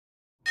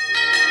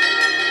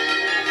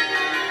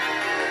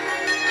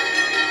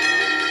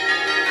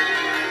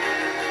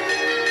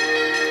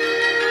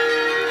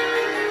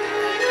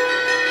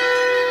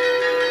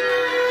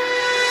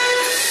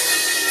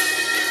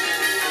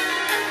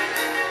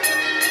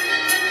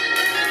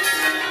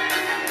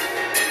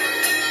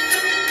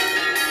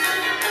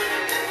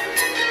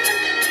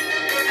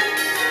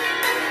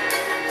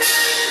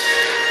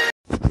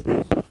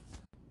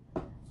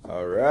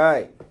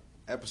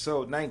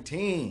episode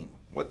 19.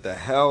 What the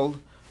hell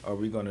are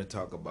we going to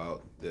talk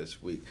about this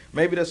week?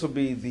 Maybe this will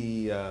be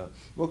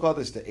we'll call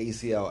this the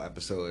ACL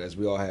episode, as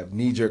we all have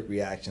knee-jerk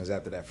reactions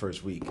after that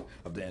first week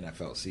of the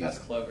NFL season. That's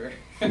clever.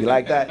 You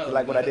like that? You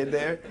like what I did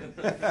there?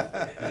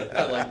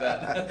 I like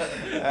that.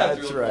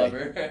 That's real right.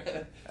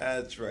 Clever.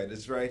 That's right.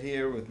 It's right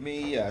here with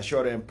me,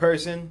 Shorter in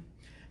person.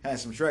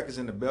 Handsome Shrek is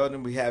in the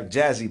building. We have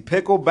Jazzy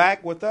Pickle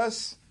back with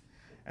us.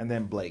 And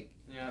then Blake,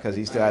 because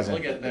he still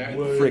hasn't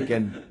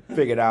freaking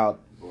figured out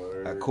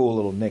a cool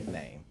little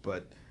nickname.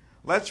 But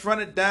let's run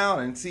it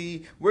down and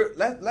see.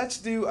 Let's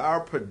do our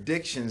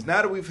predictions.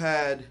 Now that we've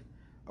had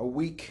a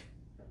week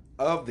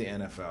of the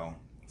NFL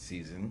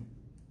season,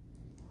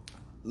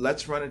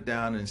 let's run it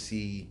down and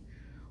see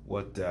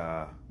what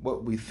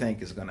we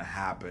think is going to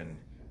happen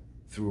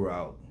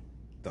throughout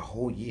the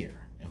whole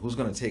year and who's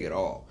going to take it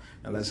all.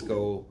 And let's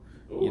go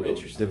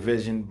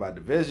division by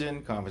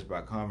division, conference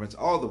by conference,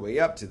 all the way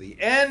up to the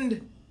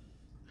end.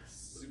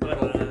 Super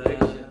Bowl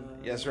prediction.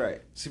 That's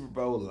right. Super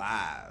Bowl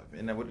live.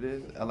 Isn't that what it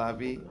is?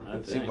 L-I-V?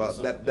 Super Bowl.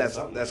 That's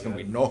going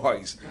to be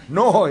noise.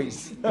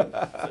 Noise.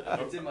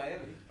 It's in Miami.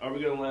 Are we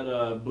going to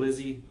let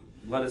Blizzy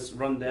let us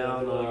run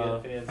down?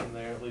 Get fans in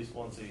there at least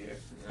once a year.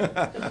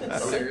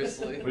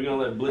 Seriously. We're going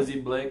to let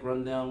Blizzy Blake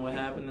run down what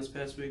happened this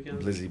past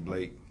weekend? Blizzy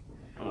Blake.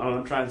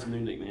 I'm trying some new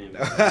nicknames.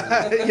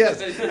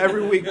 Yes,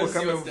 every week we're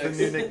coming with a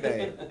new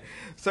nickname.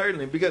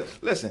 Certainly, because,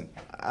 listen,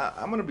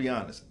 I'm going to be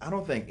honest. I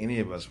don't think any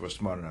of us were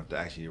smart enough to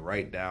actually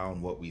write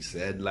down what we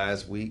said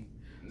last week.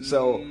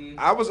 So,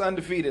 I was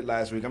undefeated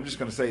last week. I'm just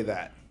going to say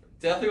that.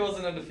 Definitely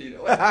wasn't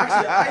undefeated. Wait,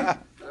 actually,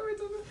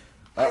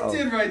 I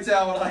did write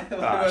down what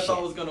I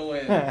thought was going to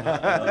win. Look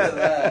at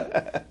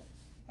that.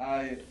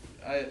 I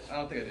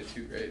don't think I did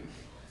too great.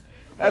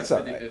 That's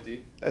all 50-50.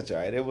 right. That's all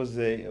right. It was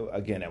it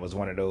was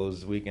one of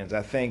those weekends.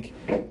 I think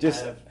I'm in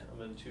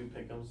 2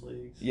 pick'ems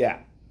leagues. Yeah.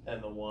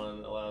 And the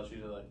one allows you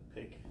to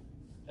pick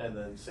and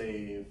then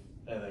save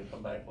and then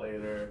come back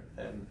later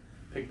and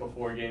pick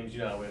before games.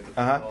 You know how we have to pick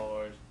all of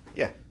ours.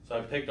 Yeah. So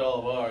I picked all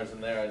of ours,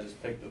 and there I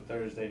just picked the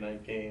Thursday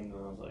night game,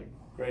 and I was like,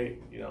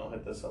 great, I'll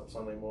hit this up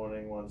Sunday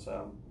morning once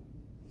I'm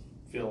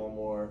feeling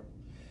more.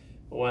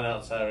 I went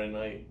out Saturday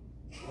night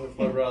with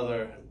my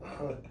brother,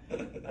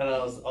 and I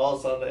was all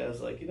Sunday. I was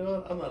like, you know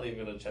what? I'm not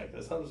even gonna check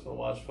this. I'm just gonna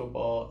watch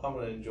football. I'm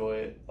gonna enjoy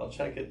it. I'll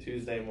check it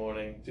Tuesday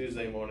morning.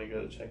 Tuesday morning,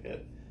 go to check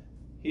it.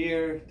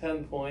 Here,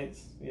 10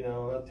 points.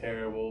 Not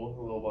terrible.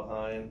 A little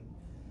behind.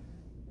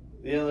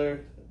 The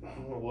other,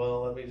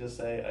 well, let me just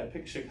say, I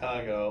picked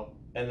Chicago,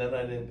 and then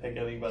I didn't pick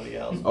anybody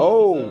else.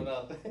 Oh!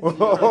 Throw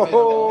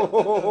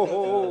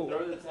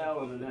the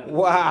towel in the net.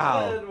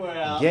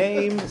 Wow!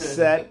 Game,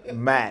 set,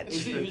 match.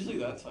 Is it usually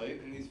that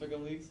tight in these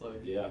pick'em leagues?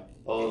 Yeah.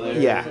 Oh,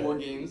 Yeah. 4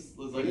 games.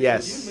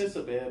 Yes. If you miss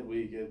a bad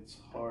week, it's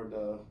hard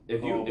to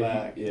If go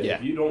back.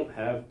 If you don't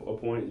have a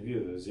point, if you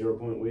have a 0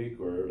 point week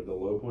or the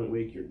low point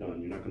week, you're done.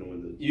 You're not going to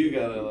win the. You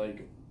gotta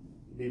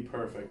be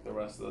perfect the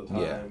rest of the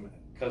time,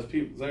 because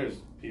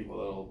there's people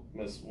that'll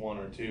miss 1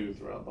 or 2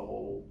 throughout the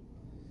whole.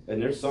 And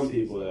there's some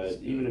people that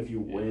even if you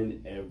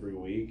win every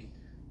week,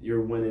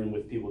 you're winning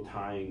with people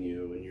tying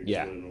you, and you're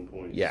just winning on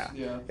points.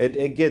 Yeah.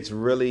 It gets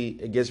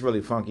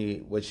really funky.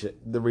 Which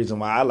the reason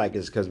why I like it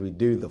is because we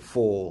do the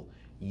full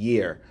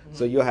year. Mm-hmm.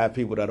 So you'll have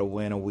people that'll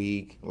win a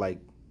week, like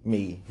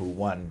me, who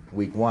won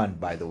week 1.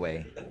 By the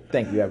way,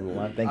 thank you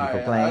everyone. Thank you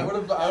for playing. I would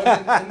have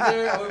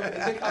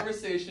been in the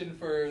conversation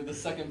for the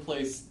second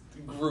place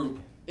group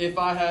if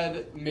I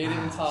had made it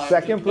in time.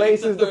 Second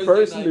place is the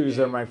first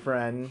loser, my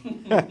friend.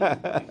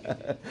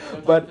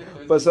 but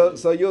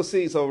so you'll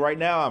see. So right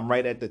now I'm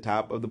right at the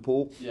top of the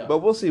pool. Yeah. But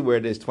we'll see where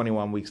it is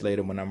 21 weeks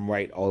later when I'm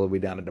right all the way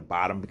down at the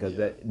bottom, because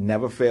that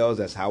never fails.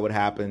 That's how it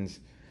happens.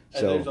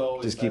 So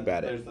just keep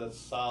at it. There's that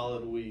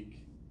solid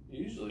week.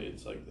 Usually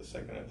it's the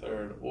second or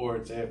third, or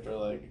it's after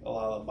a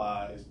lot of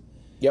buys.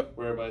 Yep.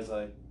 Where everybody's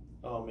like,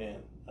 oh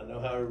man, I know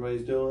how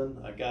everybody's doing.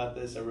 I got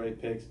this. Everybody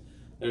picks.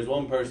 There's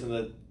one person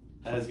that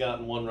has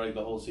gotten one right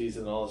the whole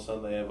season, and all of a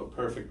sudden they have a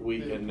perfect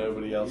week and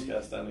nobody else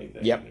guessed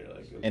anything. Yep. And you're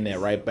like, And they're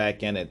right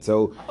back in it.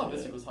 So I thought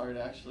this week was hard,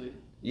 actually.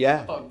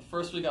 yeah. I thought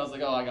first week I was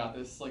like, oh, I got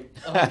this. Easy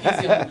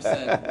 100%.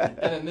 And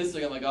then this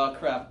week I'm like, oh,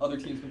 crap, other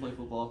teams can play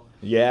football.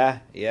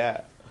 Yeah.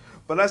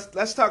 But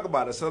let's talk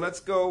about it. So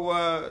let's go.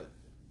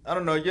 I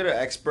don't know. You're the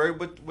expert.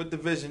 What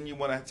division you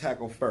want to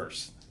tackle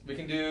first? We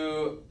can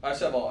do.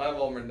 Actually, I have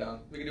all written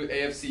down. We can do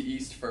AFC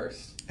East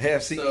first.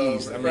 AFC So,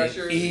 East.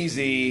 refreshers.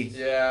 Easy.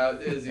 Yeah,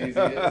 it is easy.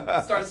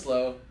 It starts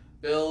slow.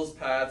 Bills,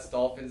 Pats,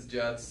 Dolphins,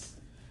 Jets.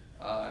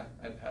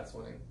 And Pats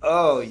winning.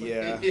 Oh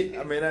yeah.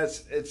 I mean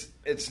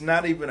it's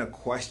not even a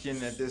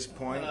question at this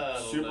point.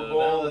 Super Now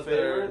Bowl that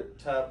their favorite?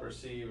 top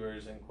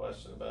receivers in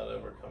question about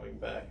ever coming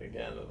back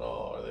again at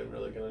all, are they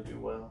really going to do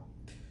well?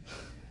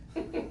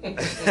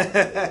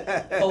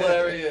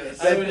 Hilarious.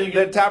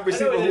 The top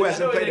receiver who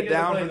hasn't played it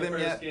down for them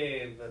yet.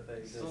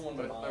 Still won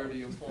by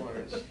 30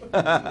 points.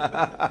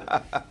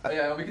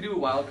 Yeah, we can do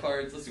wild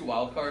cards. Let's do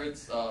wild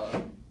cards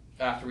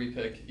after we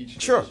pick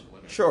each Sure, division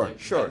winner. sure. End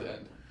to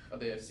end. of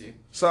the AFC.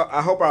 So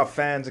I hope our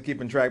fans are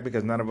keeping track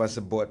because none of us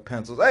have bought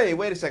pencils. Hey,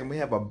 wait a second. We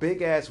have a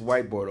big-ass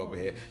whiteboard over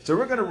here. So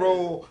we're going to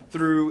roll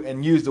through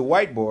and use the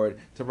whiteboard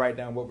to write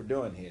down what we're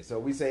doing here. So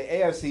we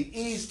say AFC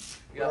East.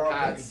 We got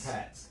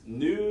Pats.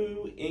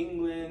 New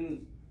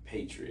England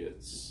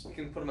Patriots. We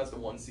can put them as the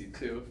 1 seed,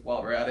 too,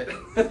 while we're at it.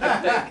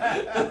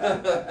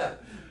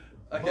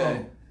 Okay.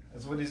 Boom.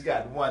 That's what he's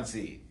got, 1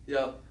 seed.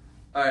 Yep.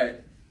 All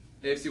right.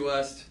 AFC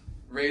West,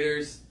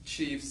 Raiders,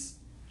 Chiefs,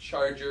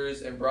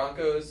 Chargers, and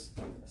Broncos.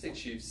 I say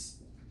Chiefs.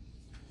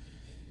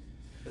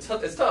 It's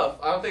tough.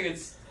 I don't think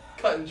it's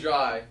cut and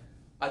dry.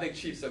 I think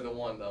Chiefs are the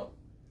one, though.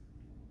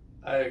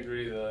 I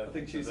agree that I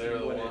think Chiefs they're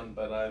the win it. one,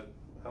 but I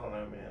don't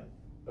know, man.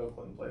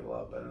 Oakland played a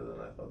lot better than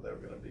I thought they were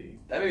going to be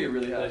That made me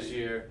really happy. this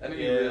year. That made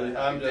me really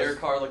happy. Derek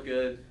Carr looked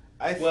good.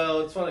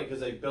 Well, it's funny because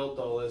they built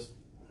all this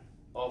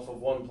off of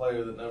one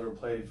player that never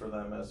played for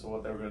them as to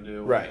what they were going to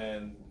do. Right.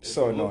 And if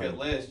So you look annoying. at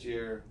last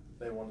year,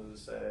 they wanted to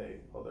say,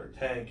 well, they're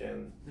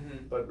tanking.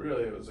 Mm-hmm. But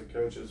really, it was a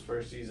coach's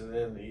first season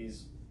in.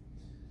 He's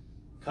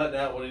cutting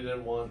out what he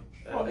didn't want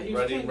and Well, he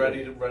was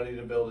ready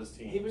to build his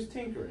team. He was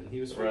tinkering.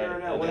 He was Right.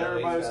 figuring out And what now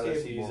everybody was he's got a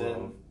capable season.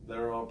 of.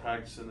 They're all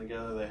practicing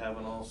together. They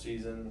haven't all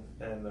season,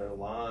 and their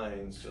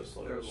lines just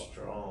look They're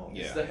strong.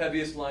 Yeah. It's the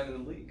heaviest line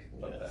in the league.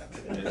 Fun Yeah. fact.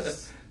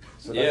 It's-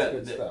 So Yeah, that's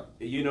good stuff.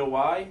 You know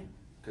why?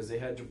 Because they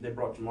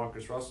brought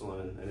Jamarcus Russell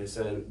in, and they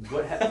said,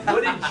 "What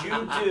did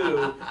you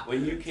do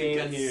when you came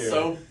Gets here?"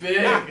 so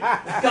big.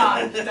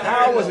 God,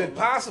 How was it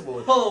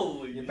possible?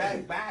 Holy You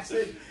back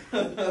bastard.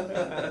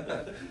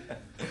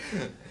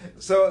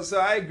 So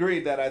I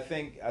agree that I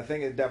think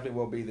it definitely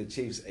will be the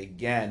Chiefs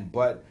again,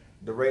 but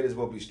the Raiders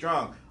will be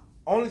strong.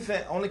 Only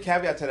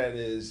caveat to that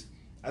is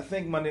I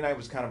think Monday night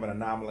was kind of an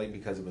anomaly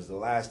because it was the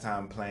last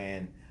time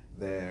playing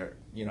their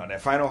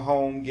final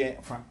home game.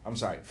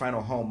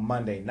 Final home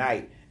Monday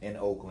night in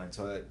Oakland,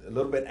 so a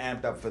little bit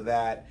amped up for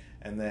that,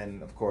 and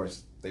then of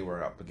course they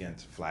were up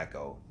against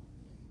Flacco.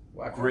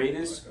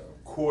 Greatest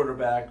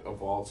quarterback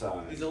of all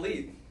time. He's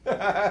elite.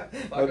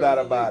 No doubt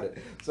about it.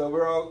 So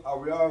are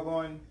we all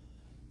going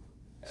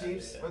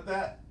Chiefs with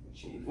that?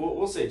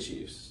 We'll say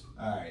Chiefs.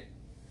 All right.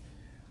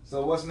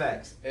 So what's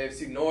next?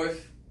 AFC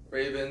North,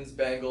 Ravens,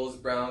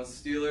 Bengals, Browns,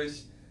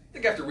 Steelers. I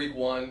think after week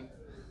 1,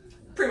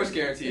 pretty much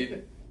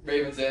guaranteed.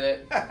 Ravens in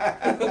it.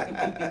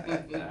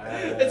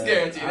 It's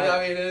guaranteed.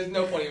 I mean, there's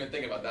no point even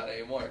thinking about that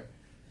anymore.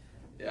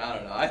 Yeah, I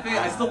don't know.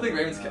 I still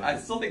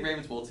think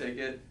Ravens will take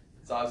it.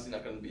 It's obviously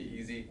not going to be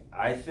easy.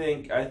 I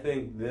think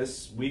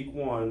this week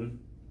 1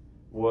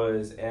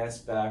 was ass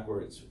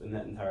backwards in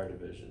that entire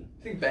division.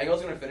 I think Bengals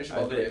are going to finish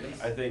above the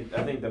Ravens. I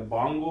think the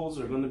Bungles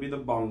are going to be the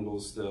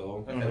Bungles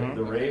still. Okay. Mhm.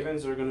 The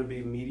Ravens are going to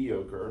be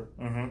mediocre.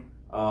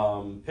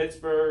 Mm-hmm.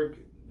 Pittsburgh,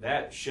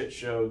 that shit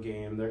show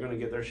game, they're going to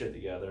get their shit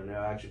together and they'll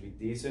actually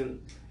be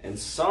decent. And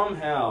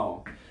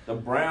somehow the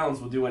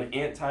Browns will do an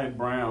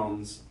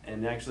anti-Browns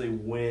and actually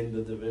win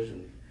the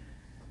division.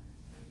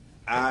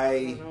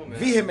 I don't know, man.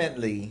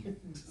 vehemently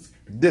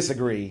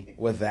disagree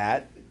with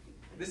that.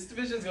 This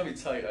division's going to be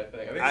tight, I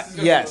think. I think this is going to be one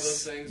of Yes.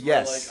 those things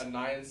Yes. where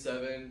like a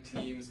 9-7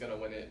 team is going to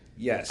win it.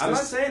 Yes. I'm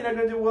not saying they're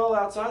going to do well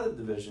outside the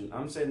division.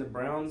 I'm saying the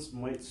Browns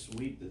might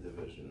sweep the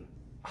division.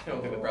 I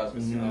don't think the Browns are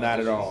going to Not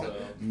at all. So-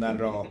 Not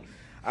at all.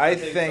 I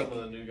think some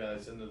of the new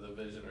guys in the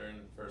division are in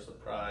for a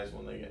surprise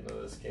when they get into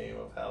this game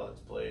of how it's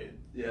played.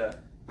 Yeah.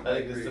 I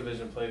think this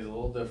division plays a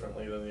little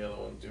differently than the other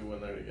ones do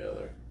when they're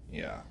together.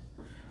 yeah.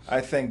 I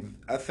think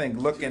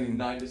looking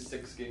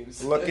 9-6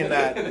 games. looking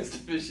at in this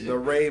division. the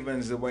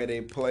Ravens the way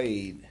they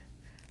played,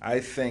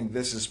 I think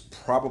this is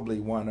probably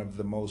one of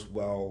the most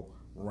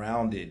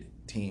well-rounded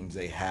teams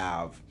they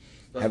have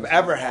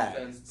ever had.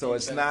 Offense, So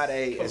it's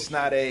defense,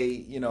 not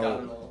a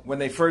Got it all. when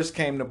they first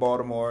came to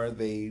Baltimore,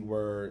 they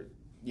were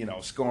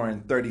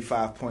scoring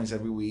 35 points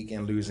every week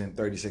and losing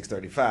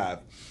 36-35.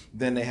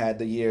 Then they had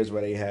the years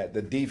where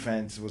the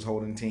defense was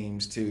holding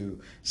teams to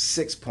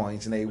 6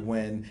 points and they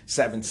win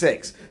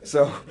 7-6.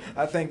 So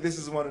I think this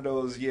is one of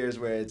those years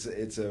where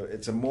it's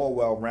a more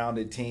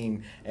well-rounded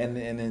team and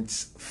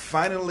it's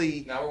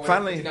finally Now we're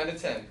winning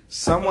 59-10.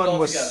 someone Put it all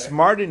was together.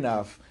 smart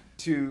enough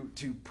to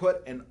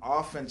put an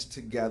offense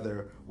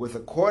together with a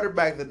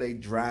quarterback that they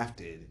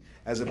drafted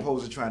as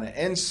opposed to trying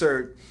to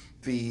insert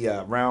the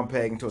round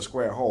peg into a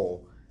square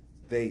hole.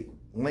 They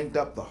linked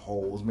up the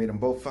holes, made them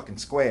both fucking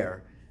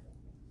square,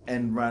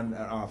 and run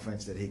an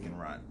offense that he can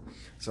run.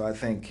 So I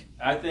think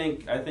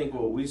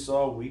what we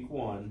saw week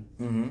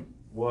 1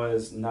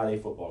 was not a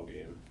football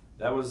game.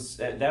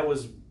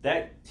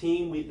 That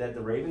team that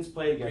the Ravens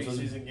played against was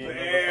Preseason game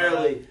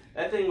barely.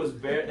 That team was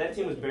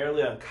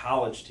barely a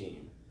college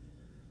team.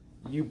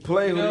 you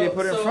play who they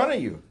put in front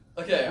of you.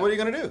 Okay. What are you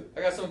gonna do?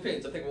 I got some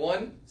opinions. I think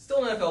one,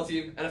 still an NFL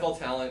team, NFL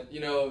talent.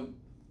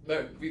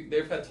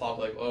 They've had talk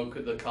like, oh,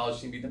 could the college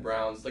team beat the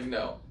Browns? Like,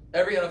 no.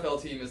 Every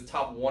NFL team is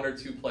top 1 or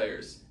 2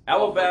 players.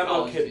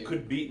 Alabama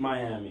could beat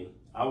Miami.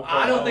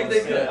 I don't think they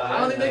could. I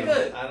don't think they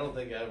could. I don't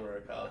think ever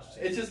a college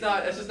team. It's just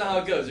not how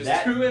it goes.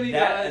 There's too many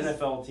that guys.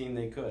 NFL team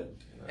they could.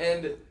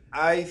 And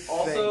I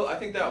also, I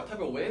think that type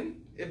of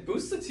win it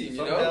boosts the team. You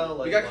Somehow, know,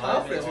 like, we got linemen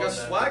confidence. We got on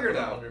that swagger put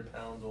now. 100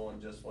 pounds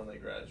on just when they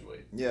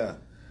graduate. Yeah.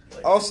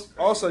 Like,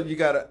 Also, you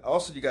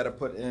gotta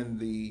put in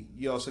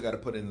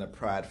the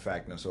pride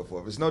factor and so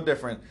forth. It's no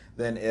different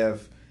than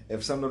if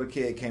some little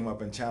kid came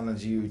up and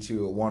challenged you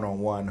to a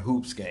one-on-one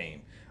hoops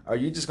game. Are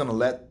you just gonna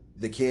let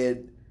the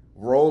kid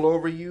roll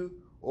over you,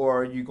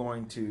 or are you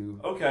going to?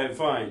 Okay,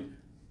 fine.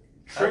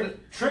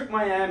 Trick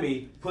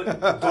Miami, put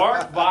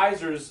dark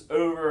visors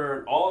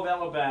over all of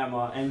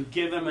Alabama, and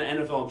give them an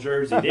NFL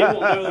jersey. They won't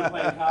know they're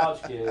playing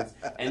college kids,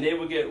 and they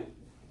will get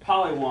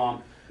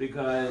pollywomped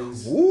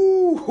because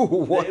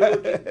What?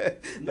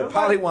 the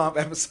Pollywomp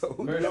episode.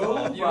 First of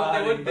all,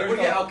 They would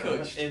get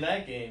outcoached. in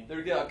that game. They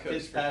would get outcoached.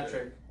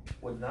 Fitzpatrick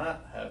would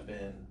not have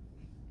been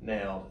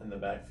nailed in the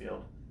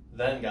backfield,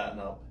 then gotten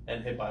up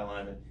and hit by a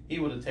lineman. He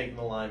would have taken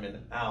the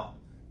lineman out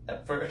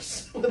at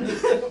first with the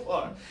tip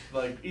bar.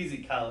 Like,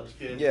 easy college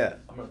kid. Yeah.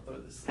 I'm going to throw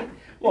this thing.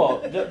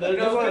 well,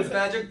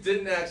 Fitzmagic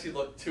didn't actually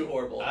look too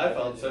horrible. I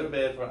felt so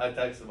bad for. I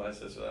texted my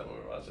sister that when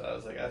we were watching. I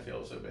was like, I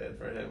feel so bad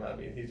for him. I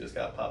mean, he just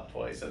got popped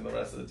twice, and the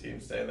rest of the team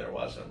standing there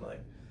watching. I'm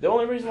like, the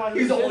only reason why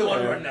He's the was only in one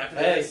there- running after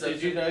that hey, interception.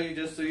 did you know you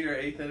just threw your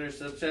 8th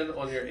interception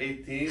on your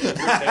 8th team? You're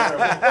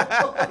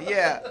terrible.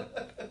 Yeah.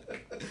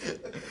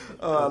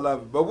 Oh, I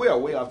love it. But we are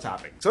way off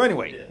topic. So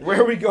anyway, Yeah.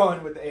 where are we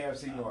going with the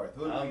AFC North?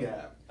 Who do we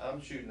have? I'm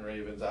shooting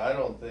Ravens. I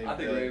don't think. I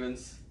think that-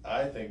 Ravens.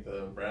 I think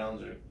the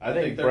Browns are. I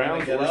think they're gonna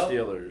Browns get or up.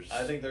 Steelers.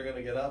 I think they're going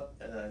to get up,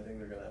 and I think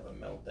they're going to have a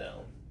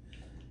meltdown.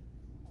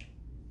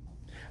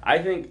 I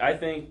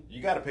think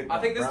You got to pick. I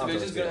think this Browns or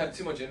division's gonna Steelers. have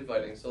too much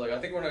infighting. So like I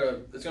think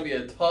it's gonna be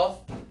a tough.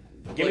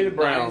 give me the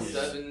Browns.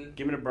 9-7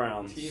 Give me the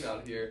Browns. team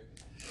out here.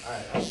 All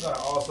right, I'm gonna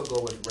also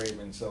go with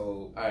Ravens.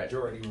 So All right.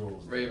 majority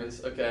rules.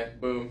 Ravens. Okay.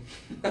 Boom.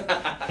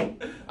 I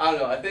don't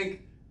know. I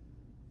think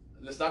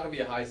it's not gonna be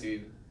a high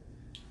seed.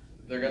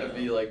 They're gonna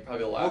be like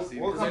probably the last seed.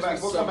 We'll come There's gonna back.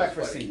 be We'll so come back much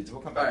for fighting. seeds.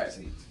 We'll come back All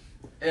for right. seeds.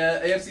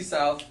 AFC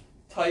South: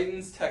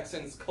 Titans,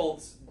 Texans,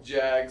 Colts,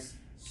 Jags.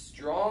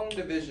 Strong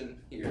division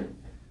here.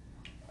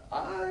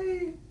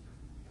 I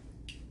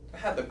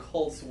had the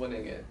Colts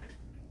winning it.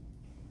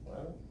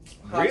 Well,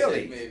 Hot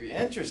Really? take, maybe.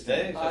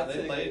 Interesting.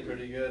 they played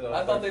pretty good.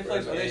 I thought they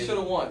played. They should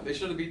have won. They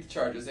should have beat the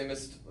Chargers. They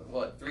missed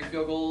what 3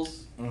 field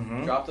goals.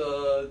 Mm-hmm. Dropped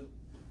a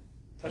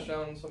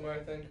touchdown somewhere. I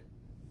think.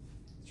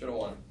 Should have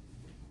won.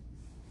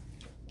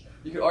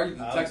 You could argue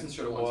the Texans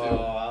should have won too.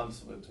 Well, I'm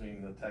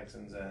between the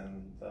Texans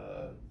and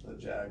the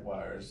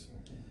Jaguars.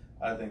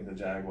 I think the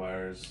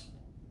Jaguars.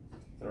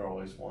 They're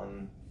always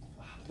one.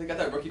 They got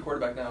that rookie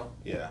quarterback now.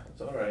 Yeah.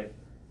 It's all right.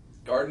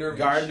 Gardner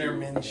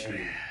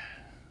Minshew.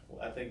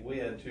 I think we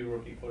had 2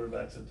 rookie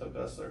quarterbacks that took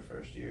us their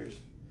first years.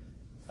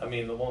 I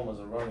mean, the one was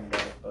a running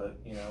back, but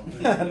you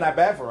know, Not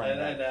bad for running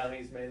and back. now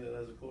he's made it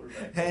as a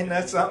quarterback. Ain't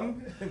that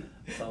something?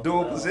 Something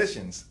Dual else.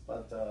 positions.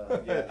 But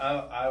yeah,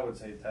 I would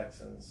say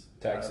Texans.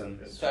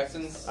 Texans.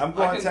 Texans. I'm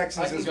going I can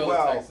Texans go as with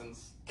well.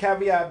 Texans.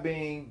 Caveat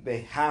being,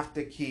 they have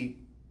to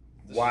keep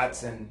The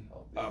Watson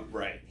strong.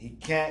 upright. He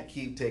can't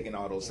keep taking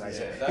all those sacks.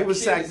 Yeah. That He was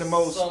kid sacked is the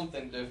most.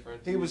 Something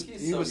different. He was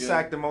He's so good.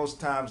 sacked the most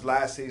times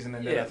last season,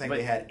 and then Yeah, I think but-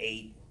 they had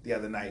 8 the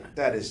other night.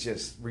 That is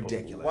just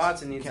ridiculous.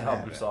 Watson You needs to can't help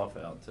have that. himself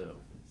out too.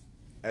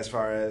 As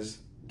far as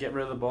Get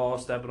rid of the ball,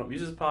 step it up,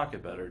 use his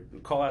pocket better,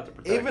 call out the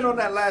protection. even on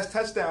that last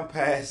touchdown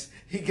pass,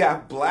 he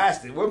got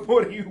blasted. What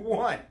more do you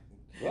want?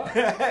 What?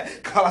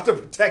 Call out the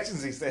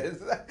protections, he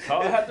says.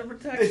 Call out the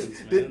protections,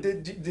 man.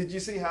 Did you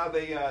see how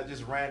they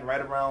just ran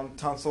right around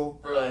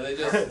Tunsil? Bro, they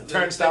just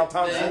Turnstile they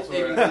Thompson.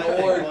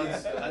 ignored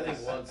I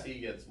think once he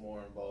gets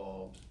more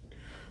involved,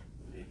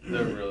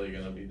 they're really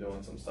going to be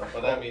doing some stuff.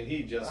 But I mean,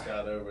 he just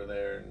got over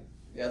there. And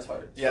Yeah, it's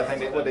hard. Yeah, I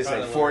think what they say,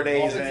 trying to 4 learn.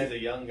 days He's in. a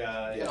young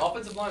guy. Yeah,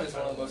 offensive line is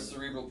one of the most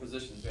cerebral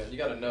positions, man. You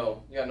gotta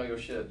know your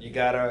shit. You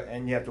gotta,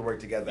 and you have to work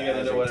together. You got to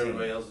as know a what team.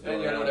 everybody else is doing.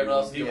 And you gotta know what everyone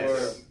else is People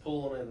doing. are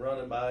pulling and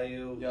running by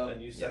you, Yep.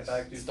 and you step Yes.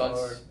 back too Stunts.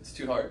 far. It's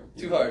too hard.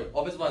 Too hard.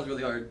 Offensive line's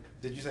really hard.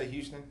 Did you say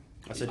Houston?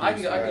 I said I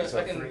can Alright, so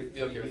I can three-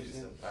 be okay with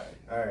Houston. Houston. All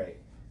right. All right.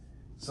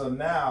 So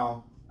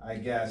now, I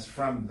guess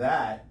from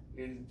that,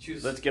 You can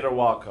choose Let's get our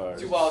wild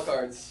cards. 2 wild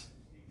cards.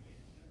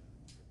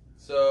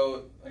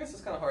 So I guess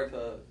it's kind of hard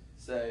to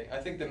say. I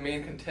think the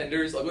main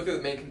contenders. I'll go through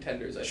the main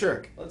contenders. I sure.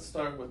 think. Let's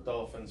start with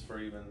Dolphins for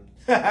even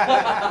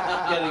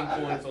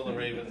getting points on the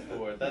Ravens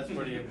board. That's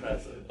pretty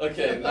impressive.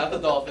 Okay, not the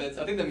Dolphins.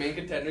 I think the main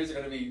contenders are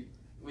going to be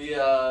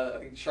I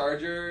think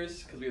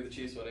Chargers because we have the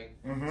Chiefs winning.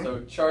 Mhm.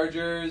 So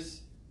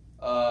Chargers,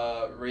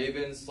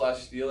 Ravens /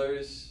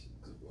 Steelers,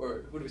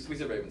 or who do we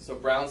said Ravens? So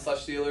Browns /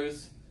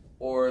 Steelers,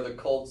 or the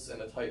Colts and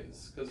the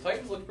Titans because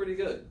Titans look pretty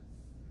good.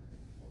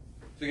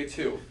 So we get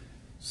 2.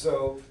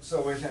 So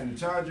we're saying the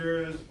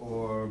Chargers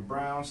or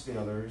Browns,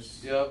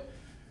 Steelers. Yep.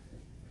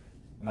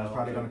 And that's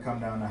probably going to come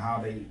down to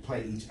how they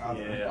play each other.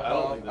 Yeah, I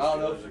don't think the I don't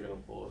know Steelers if- are going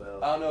to pull it I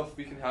out. don't know if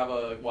we can have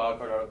a wild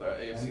card out of the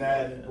AFC. And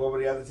then, what were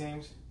the other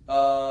teams?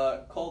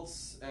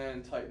 Colts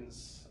and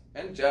Titans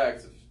and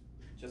Jags if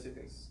Jesse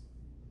thinks.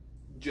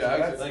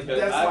 Jags. So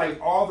that's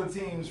like all the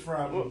teams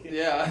from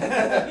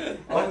Yeah.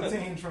 all the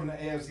teams from the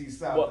AFC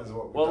South is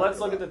what we're let's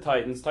look about. at the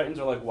Titans. Titans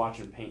are like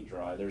watching paint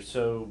dry. They're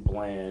so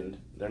bland.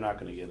 They're not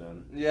going to get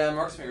in. Yeah,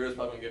 Marcus Mariota is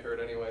probably going to get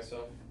hurt anyway,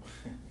 so.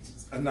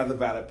 Another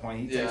valid point.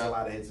 He takes a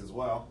lot of hits as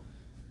well.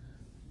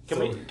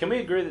 Can we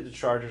agree that the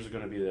Chargers are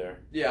going to be there?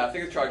 Yeah, I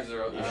think the Chargers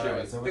are.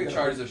 I think the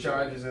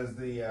Chargers as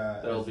the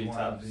That'll be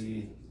top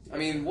seed. I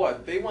mean,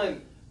 what they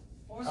went.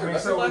 What was their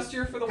record last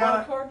year for the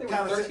wild card? They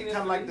were 13 kind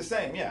of like the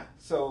same, yeah.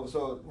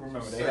 So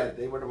remember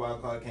they were the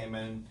wild card, came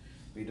in,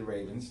 beat the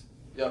Ravens.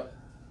 Yep.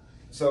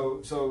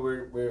 So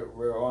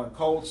we're on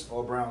Colts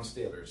or Browns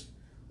Steelers.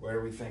 Where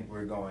do we think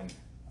we're going?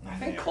 I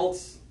think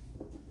Colts.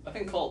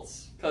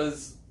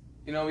 Because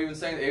we've been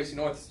saying the AFC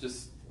North is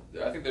just.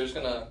 I think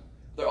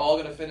they're all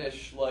gonna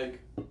finish like.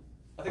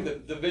 I think the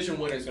division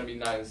winner is gonna be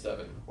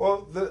 9-7.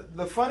 Well,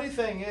 the funny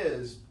thing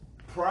is,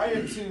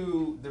 prior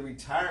to the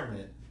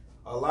retirement,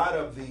 a lot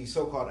of the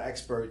so-called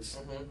experts,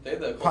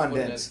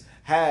 pundits,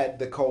 had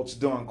the Colts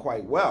doing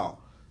quite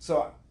well.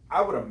 So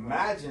I would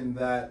imagine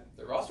that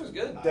the roster's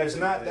good. There's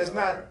not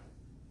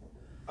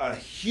a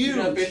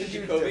huge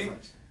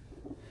difference.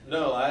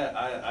 No,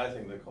 I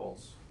think the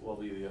Colts will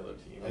be the other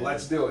team.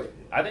 Let's do it.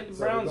 I think the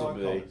Browns will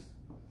be.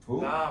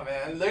 Nah,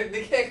 man,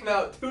 they can't come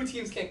out. Two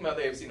teams can't come out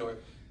the AFC North.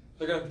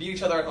 They're gonna beat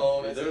each other at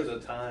home. There was a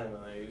time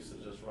when they used to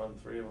just run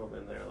three of them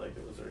in there like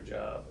it was their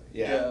job.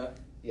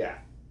 Yeah.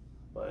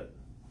 But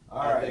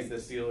I think the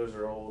Steelers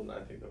are old, and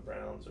I think the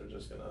Browns are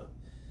just gonna.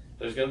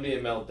 There's gonna be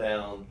a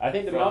meltdown. I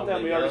think the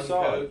meltdown we already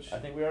saw. I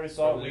think we already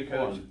saw it. New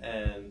coach,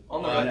 and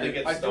I think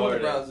it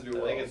started. I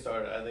think it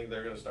started. I think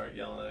they're gonna start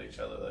yelling at each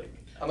other like.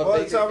 I'm a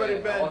Baker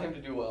fan. I want him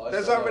to do well.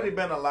 There's already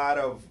been a lot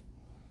of.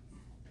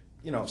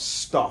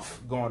 Stuff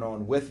going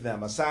on with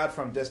them. Aside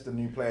from just the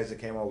new players that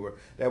came over,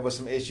 there was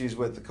some issues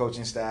with the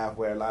coaching staff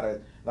where a lot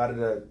of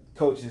the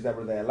coaches that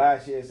were there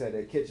last year said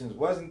that Kitchens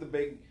wasn't the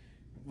big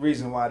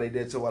reason why they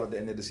did so well at the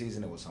end of the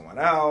season. It was someone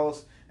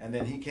else. And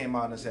then he came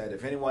out and said,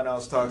 if anyone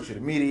else talks to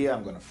the media,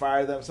 I'm going to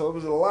fire them. So it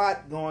was a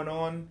lot going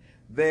on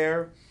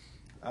there.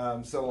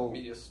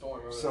 Media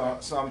storm.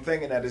 So I'm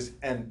thinking that is,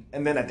 and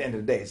then at the end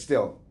of the day, it's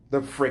still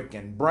the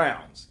freaking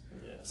Browns.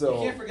 So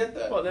you can't forget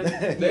that. Well, then,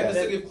 they have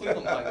the city of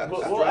Cleveland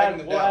behind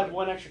them. We'll add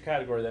one extra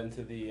category then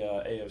to the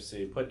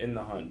AFC. Put in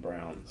the hunt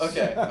Browns.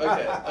 Okay.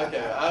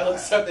 I'll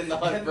accept in the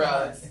hunt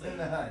Browns. In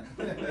the hunt.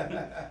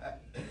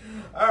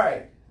 All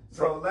right.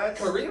 So let's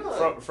Kareem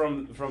Hunt.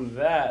 From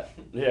that,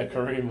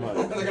 Kareem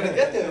Hunt. They're gonna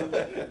get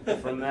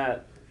him. From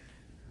that,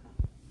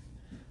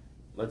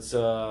 let's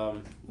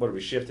what do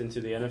we shift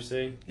into the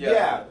NFC?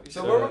 Yeah.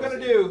 So what we're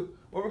gonna do?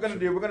 We're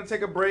gonna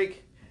take a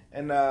break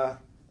and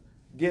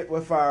get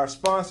with our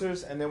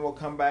sponsors, and then we'll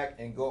come back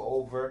and go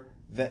over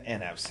the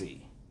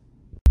NFC.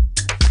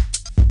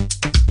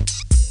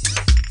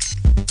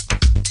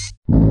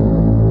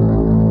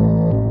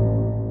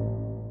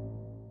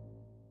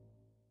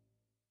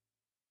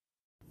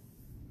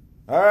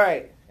 All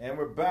right, and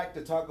we're back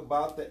to talk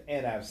about the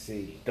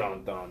NFC.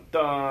 Dun dun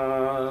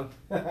dun.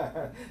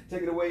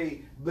 Take it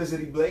away,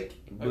 Blizzardy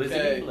Blake.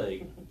 Blizzardy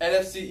Blake.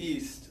 NFC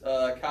East: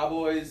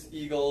 Cowboys,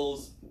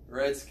 Eagles,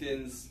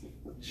 Redskins,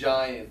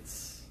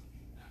 Giants.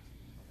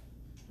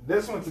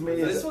 This one to me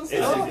is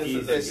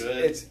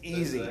it's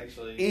easy.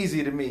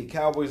 Easy to me.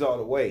 Cowboys all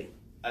the way.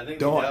 I think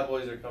the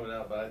Cowboys are coming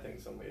out, but I think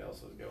somebody else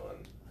is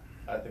going.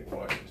 I think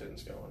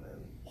Washington's going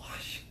in.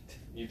 Washington.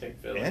 You think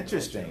Philly?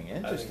 Interesting.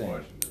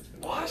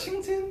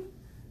 Washington?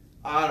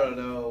 I don't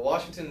know.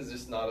 Washington's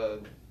just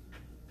they're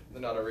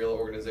not a real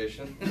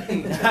organization. They're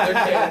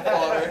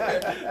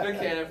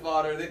cannon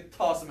fodder. They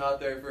toss them out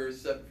there for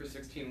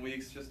 16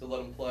 weeks just to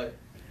let them play.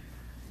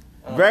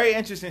 Very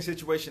interesting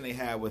situation they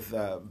had with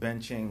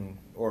benching,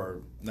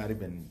 or not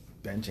even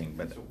benching,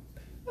 but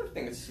I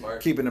think it's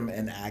smart. Keeping them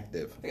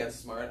inactive. I think that's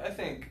smart. I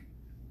think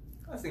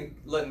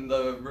letting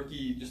the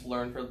rookie just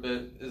learn for a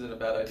bit isn't a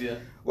bad idea.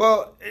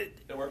 Well,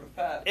 it worked with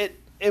Pat.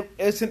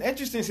 It's an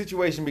interesting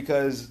situation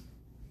because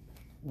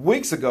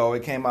weeks ago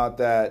it came out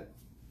that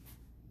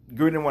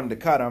Gruden wanted to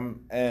cut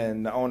him,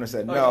 and the owner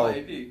said no.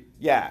 AP.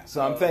 Yeah, so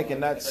I'm thinking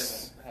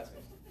that's.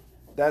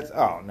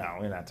 Oh no,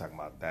 we're not talking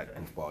about that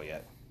in football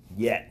yet.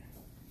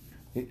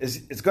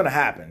 It's going to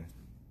happen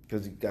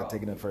because he got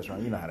taken in the first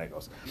round. You know how that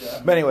goes.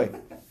 Yeah. But anyway,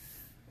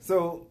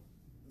 so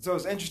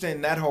it's interesting,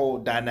 that whole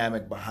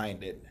dynamic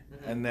behind it.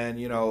 Mm-hmm. And then,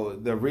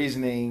 the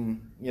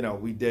reasoning,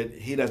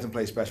 he doesn't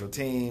play special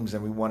teams,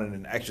 and we wanted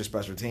an extra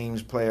special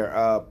teams player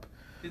up.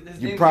 His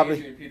name's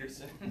Adrian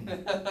Peterson.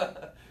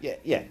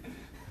 Yeah.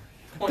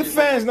 The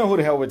fans know who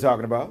the hell we're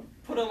talking about.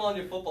 Put him on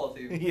your football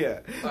team.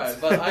 Yeah. All right,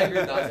 but I agree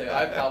with Dante.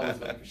 I have Cowboys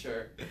winning for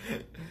sure.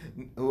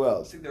 Who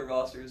else? I think their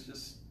roster is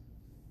just...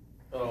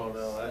 Oh,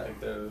 no, I think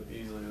they're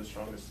easily the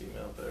strongest team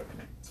out there.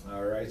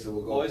 All right, so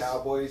we'll go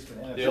Cowboys.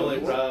 The only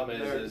problem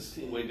is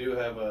we do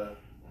have a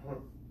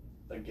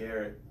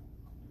Garrett.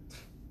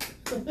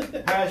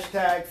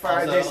 Hashtag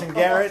fire Jason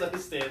Garrett.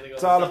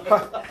 It's all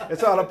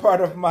a part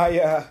of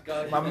my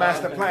my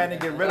master plan to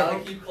get rid of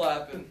him. Keep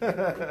clapping.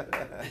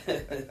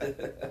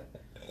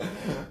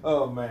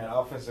 Oh man,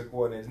 offensive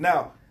coordinators.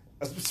 Now,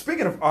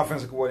 Speaking of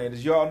offensive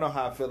coordinators, you all know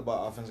how I feel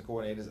about offensive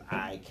coordinators.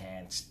 I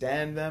can't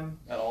stand them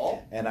At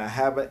all? and I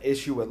have an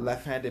issue with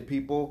left-handed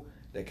people.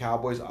 The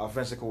Cowboys'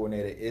 offensive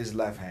coordinator is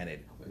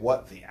left-handed.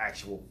 What the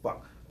actual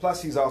fuck?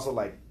 Plus, he's also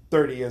like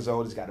 30 years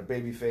old. He's got a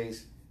baby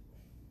face,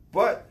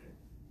 but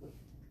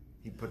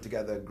he put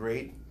together a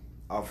great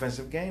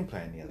offensive game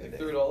plan the other They day.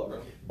 threw it all over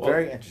him.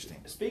 Very interesting.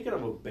 Speaking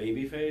of a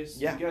baby face,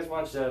 Yeah. you guys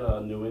watch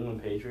that New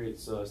England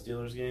Patriots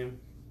Steelers game?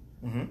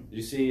 Mm-hmm. Did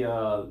you see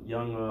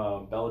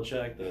young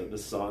Belichick, the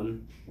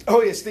son?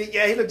 Oh yeah, Steve.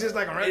 Yeah, he looked just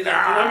like a He's like,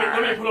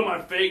 let me put on my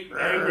fake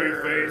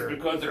angry face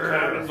because the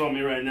camera's on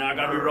me right now. I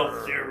gotta be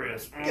real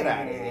serious. Get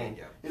out of here.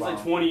 He's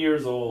like 20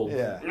 years old.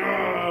 Yeah.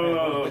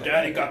 Oh,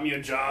 Daddy got me a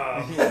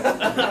job.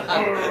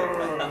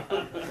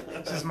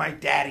 This is my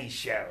daddy's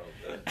show.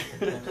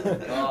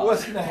 Oh.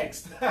 What's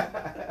next? All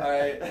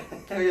right.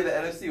 Can we get the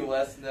NFC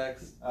West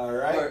next? All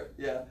right.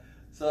 Yeah.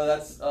 So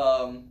that's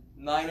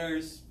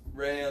Niners,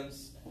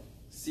 Rams,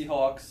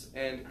 Seahawks,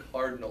 and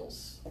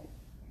Cardinals.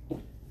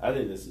 I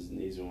think this is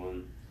an easy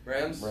one.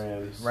 Rams?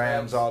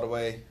 Rams all the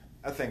way.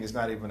 I think it's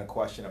not even a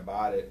question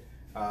about it.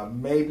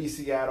 Maybe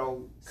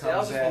Seattle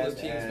comes Seattle's just one of those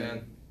in teams, and-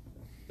 man.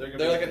 They're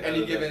They're like an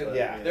any given.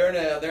 Yeah.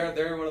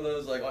 They're one of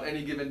those like on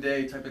any given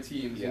day type of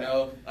teams. Yeah. You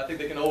know, I think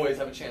they can always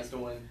have a chance to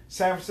win.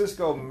 San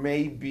Francisco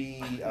may be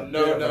a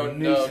No, bit of no, a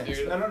no, nuisance.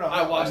 dude. No.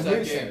 I watched a that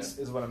nuisance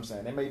is what I'm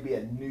saying. They may be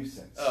a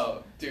nuisance.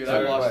 Oh, dude,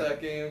 So, I watched but-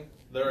 that game.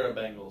 They're a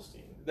Bengals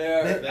team.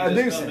 They're They- They a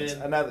just come nuisance.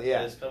 in- Another, They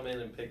yeah. just come in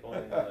and pick one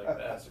and you're like,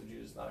 bastard,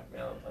 you just knocked me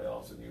out of the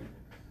playoffs and you.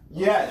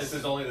 Yes. This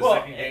is only the Well,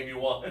 second game you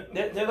won.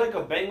 They're like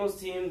a Bengals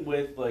team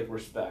with like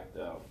respect,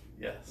 though.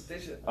 Yes. they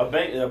should. A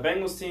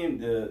Bengals team,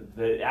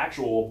 the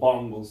actual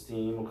Bungles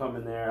team will come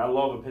in there. I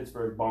love a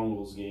Pittsburgh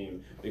Bungles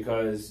game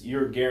because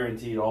you're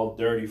guaranteed all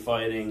dirty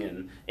fighting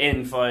and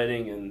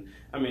infighting and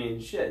I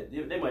mean shit.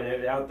 They might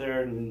be out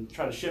there and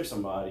try to ship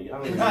somebody. I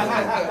don't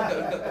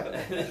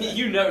know.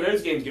 You know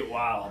those games get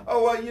wild.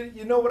 Oh well,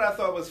 you know what I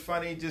thought was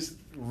funny? Just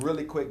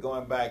really quick,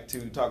 going back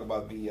to talk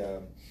about the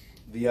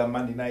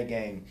Monday night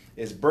game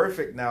is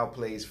Burfict now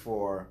plays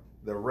for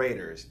the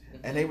Raiders,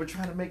 and they were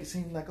trying to make it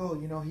seem like, oh,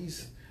 you know,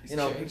 he's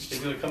changed. He's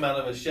going to come out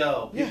of a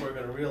shell. People are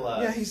going to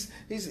realize. yeah, he's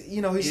He's such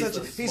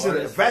the he's a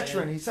smartest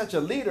veteran. man. He's such a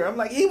leader. I'm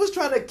like, he was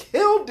trying to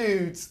kill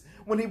dudes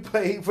when he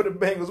played for the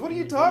Bengals. What are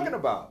you talking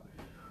about?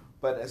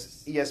 But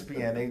as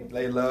ESPN,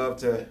 they love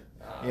to,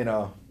 you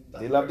know,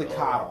 they love to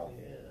coddle.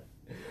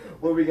 Yeah.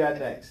 What we got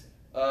next?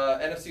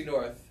 NFC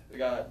North. We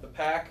got the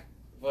Pack,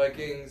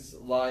 Vikings,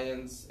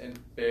 Lions, and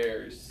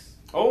Bears.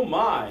 Oh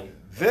my!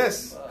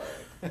 This.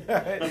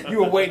 You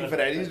were waiting for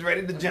that. He's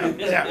ready to jump.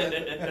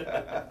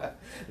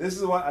 This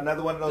is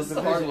another one of those This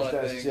is a hard divisions one,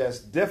 I that's think.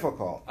 just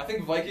difficult. I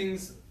think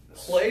Vikings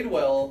played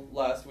well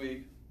last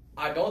week.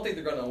 I don't think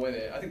they're going to win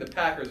it. I think the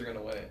Packers are going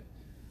to win it.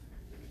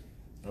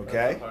 Okay.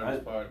 That's the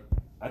hardest part.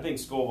 I think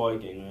Skull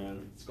Viking,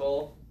 man.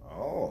 Skull.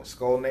 Oh,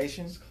 Skull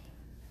Nation.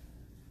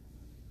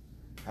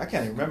 I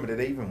can't even remember. Did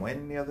they even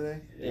win the other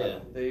day? Yeah.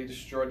 They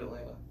destroyed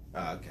Atlanta.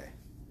 Oh, okay.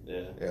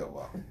 Yeah. Yeah,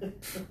 well.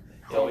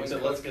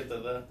 Let's get to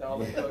the.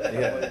 Dalvin Cook.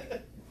 Yeah.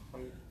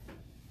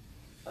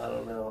 I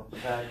don't know. The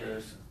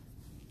Packers.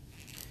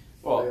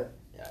 Well,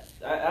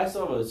 I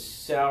still have a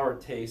sour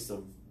taste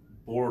of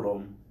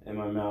boredom in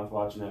my mouth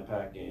watching that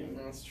Pack game.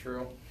 That's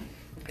true.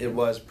 It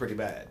was pretty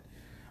bad.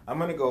 I'm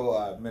going to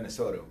go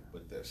Minnesota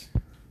with this.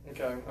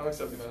 Okay, I'm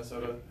accepting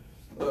Minnesota.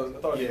 I thought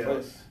it was Yeah.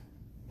 close.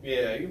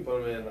 Yeah, you can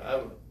put them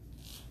in.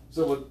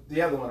 So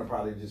the other one will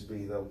probably just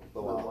be the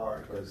wild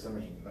card. Because, I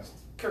mean,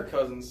 Kirk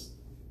Cousins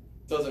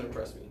doesn't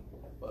impress me,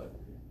 but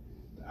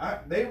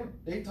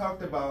they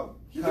talked about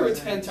he threw it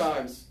Cousins. 10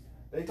 times.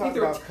 They He talked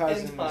threw it about 10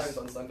 Cousins times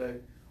on Sunday.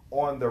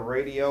 on the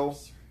radio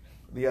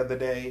the other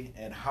day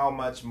and how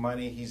much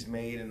money he's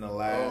made in the Oh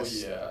last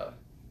yeah.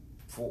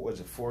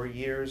 4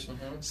 years?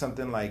 Mhm.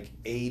 Something like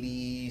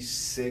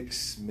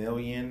 86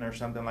 million or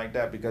something like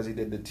that, because he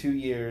did the 2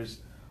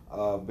 years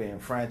of being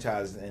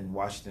franchised in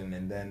Washington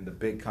and then the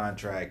big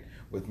contract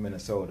with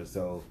Minnesota.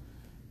 So,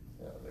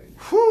 Yeah,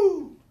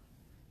 whew,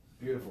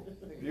 beautiful,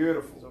 He's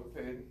beautiful.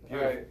 overpaid. All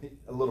right.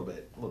 A little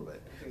bit.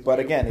 But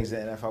again, he's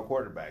an NFL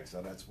quarterback,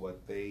 so that's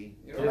what they.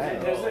 You don't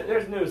know.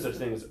 There's no such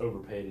thing as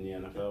overpaid in the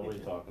NFL. What are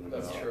you talking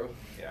about? That's true.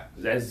 Yeah.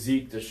 As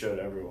Zeke just showed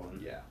everyone.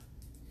 Yeah.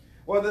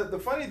 Well, the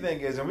funny thing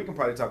is, and we can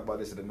probably talk about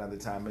this at another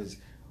time, is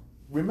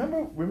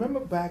remember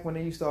back when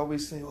they used to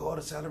always say, "Oh,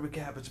 the salary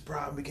cap is a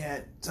problem. We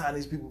can't sign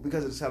these people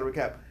because of the salary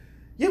cap."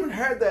 You haven't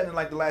heard that in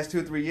like the last 2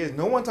 or 3 years.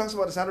 No one talks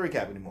about the salary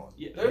cap anymore.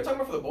 Yeah. They were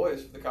talking about for the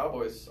boys, for the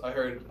Cowboys. I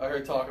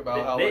heard talk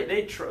about how like,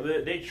 They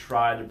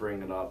try to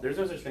bring it up. There's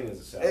no such thing as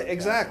a salary cap.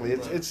 Exactly.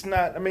 It's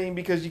not. I mean,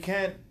 because you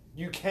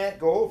can't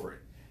go over it.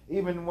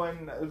 Even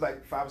when it was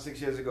like 5 or 6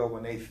 years ago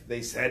when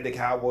they said the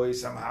Cowboys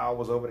somehow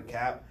was over the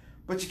cap,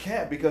 but you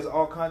can't, because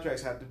all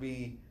contracts have to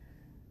be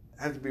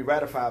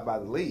ratified by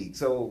the league.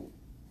 So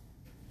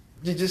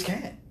you just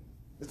can't.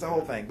 It's the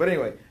whole thing. But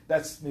anyway,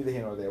 that's neither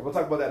here nor there. We'll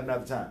talk about that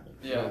another time.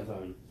 yeah. Another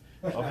time.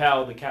 of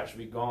how the cap should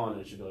be gone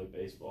and it should be like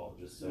baseball.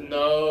 Just saying.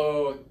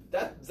 No,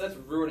 that's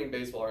ruining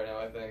baseball right now.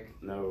 I think.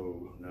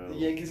 No. The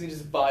Yankees can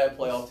just buy a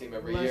playoff team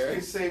every year.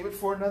 Let's save it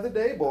for another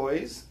day,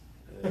 boys.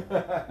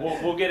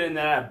 We'll get in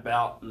that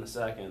bout in a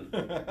second.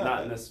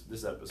 Not in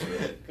this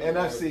episode.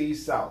 NFC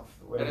South.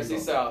 NFC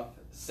South: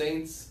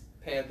 Saints,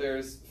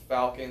 Panthers,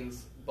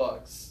 Falcons,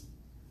 Bucks.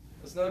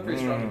 It's another pretty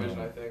strong division,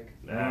 I think.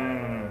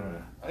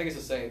 I think it's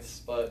the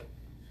Saints, but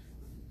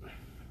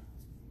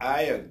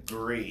I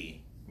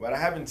agree, but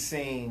I didn't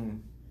see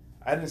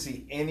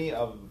any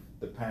of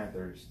the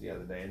Panthers the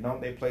other day.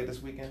 Don't they play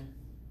this weekend?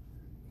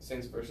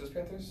 Saints versus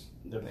Panthers.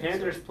 The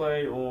Panthers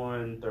play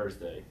on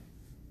Thursday.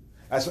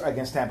 That's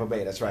against Tampa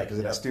Bay. That's right, because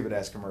of that stupid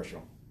ass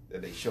commercial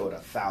that they showed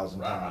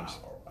 1,000 times.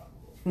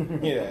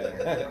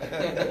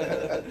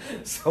 Yeah,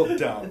 so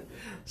dumb.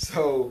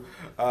 So,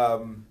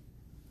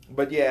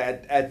 but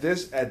yeah, at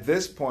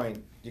this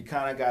point, you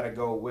kind of got to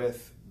go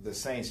with the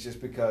Saints just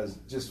because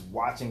just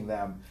watching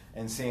them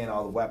and seeing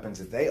all the weapons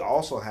that they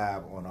also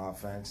have on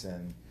offense,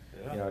 and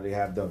you know they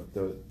have the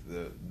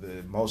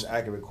most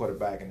accurate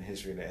quarterback in the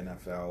history of the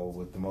NFL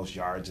with the most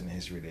yards in the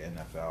history of the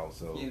NFL.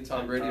 So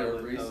Tom Brady or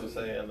I Reese. would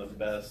say, and the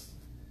best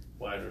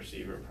wide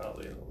receiver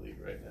probably in the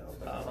league right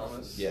now,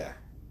 Thomas. Yeah.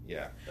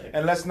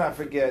 And let's not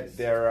forget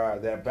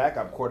their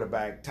backup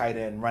quarterback, tight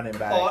end, running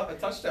back, caught a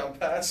touchdown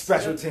pass,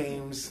 special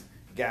teams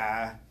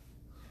guy.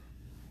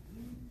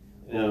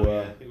 Yeah,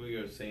 I think we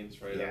go Saints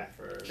up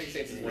for I think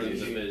Saints is win the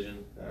easy.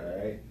 division. All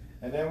right.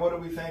 And then what are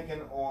we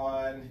thinking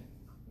on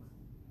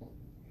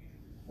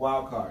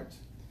wild cards?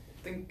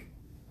 I think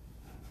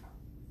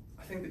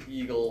the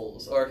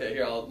Eagles. Or okay,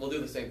 here we'll do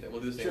the same thing.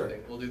 We'll do the same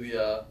thing. We'll do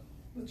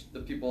the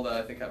people that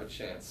I think have a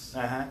chance.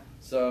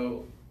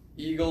 So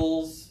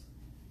Eagles,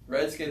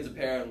 Redskins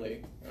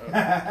apparently.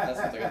 That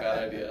sounds like a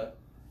bad idea.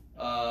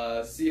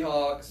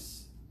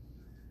 Seahawks,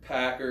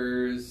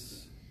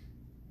 Packers,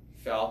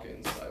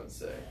 Falcons. I would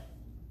say.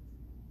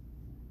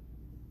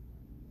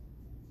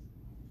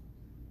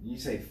 You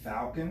say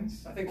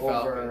Falcons? I think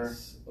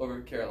Falcons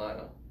over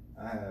Carolina.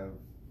 I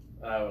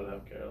would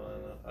have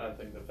Carolina. I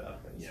think the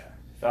Falcons. Yeah.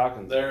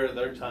 Falcons.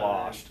 Their time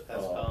washed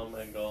has come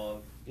and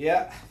gone.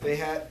 Yeah, they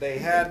had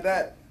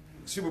that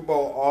Super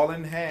Bowl all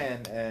in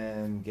hand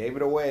and gave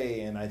it away,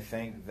 and I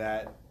think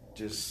they're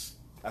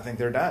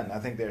done. I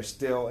think they're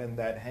still in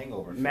that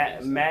hangover.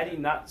 Matty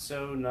not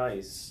so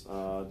nice.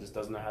 Just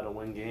doesn't know how to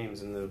win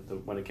games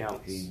and when it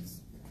counts. He's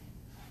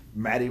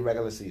Matty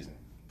regular season,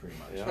 pretty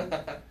much.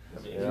 Yeah.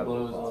 He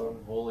blows on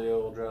him.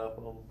 Julio will drop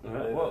him.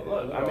 Well,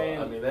 look, I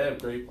mean, they have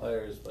great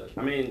players, but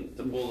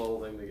to pull the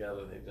whole thing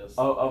together, they just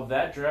of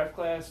that draft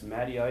class,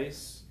 Matty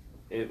Ice,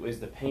 it was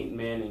the Peyton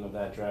Manning of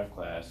that draft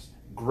class.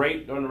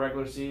 Great during the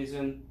regular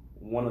season,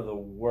 one of the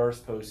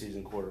worst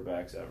postseason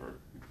quarterbacks ever.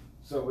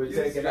 So we're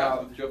taking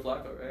out Joe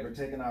Flacco, right? We're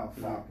taking out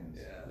Falcons.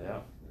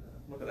 Yeah.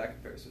 Look at that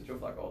comparison, Joe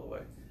Flacco all the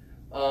way.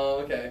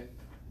 Okay.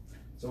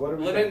 So what are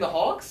we eliminating the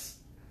Hawks?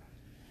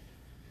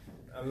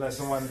 Unless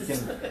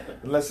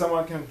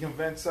someone can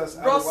convince us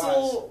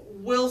Russell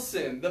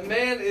Wilson, the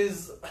man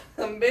is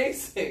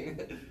amazing.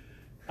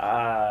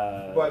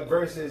 But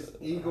versus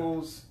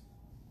Eagles,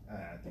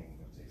 I think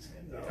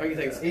I'm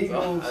gonna take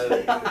Eagles,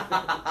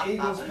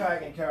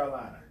 Pack, and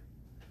Carolina.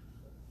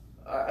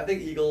 I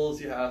think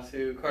Eagles. You have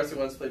to. Carson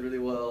Wentz played really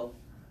well.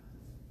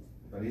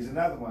 But he's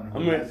another one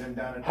who has him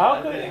down in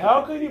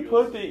how could you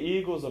put the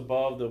Eagles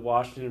above the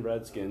Washington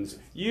Redskins?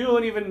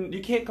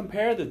 You can't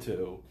compare the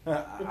two.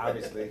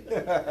 Obviously.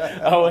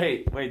 Oh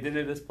wait, didn't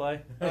it just play?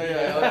 Oh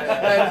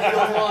yeah,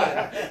 Eagles won.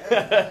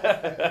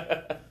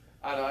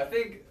 I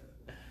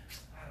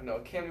don't know.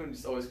 Cam Newton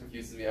just always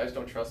confuses me. I just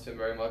don't trust him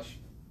very much.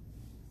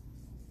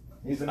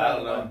 He's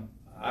another one.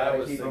 I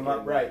was keep thinking, him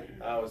upright.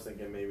 I was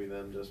thinking maybe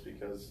them just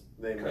because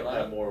they might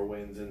Carolina? have more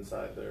wins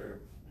inside their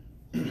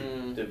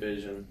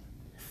division.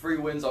 Free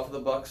wins off of the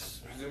Bucks,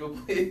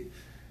 presumably.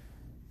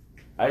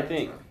 I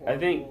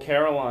think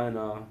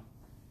Carolina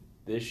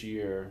this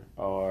year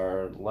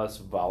are less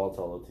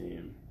volatile a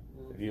team.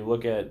 If you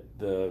look at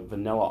the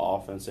vanilla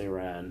offense they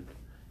ran,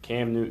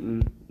 Cam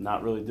Newton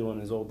not really doing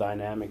his old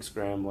dynamic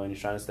scrambling.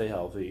 He's trying to stay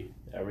healthy.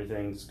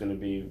 Everything's going to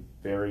be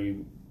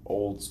very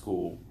old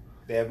school.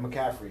 They have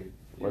McCaffrey.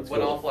 Went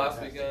off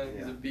last weekend.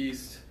 He's a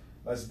beast.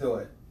 Let's do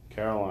it.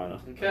 Carolina.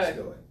 Okay.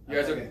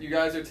 Let's do it. You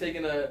guys are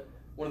taking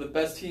one of the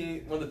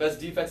best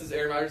defenses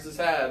Aaron Rodgers has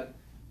had,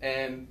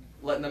 and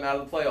letting them out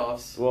of the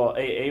playoffs. Well,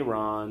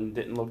 Aaron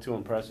didn't look too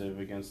impressive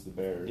against the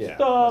Bears. Yeah.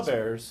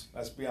 Bears.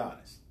 Let's be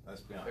honest.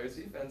 Bears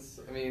defense.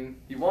 I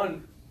mean, he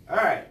won. All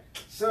right.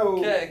 So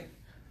Okay.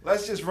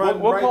 let's just run.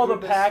 We'll right call the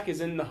through pack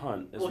is in the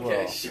hunt as well.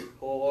 Okay,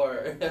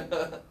 sure.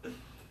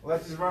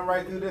 Let's just run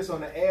right through this. On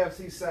the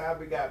AFC side,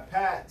 we got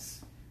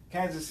Pats,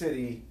 Kansas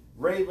City,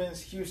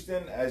 Ravens,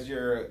 Houston as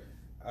your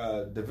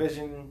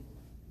division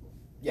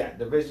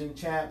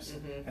champs.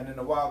 Mm-hmm. And then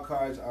the wild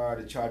cards are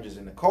the Chargers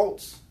and the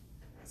Colts.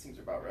 That seems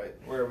about right.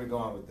 Where are we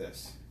going with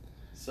this?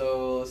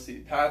 So let's see.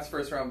 Pats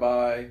first round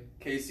bye.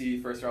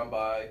 KC first round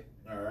bye.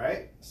 All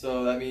right.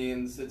 So that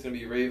means it's going to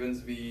be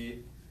Ravens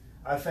v.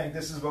 I think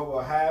this is what we'll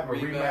have, a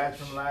rematch Rematch.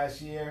 from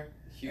last year.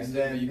 Houston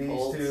and then v. these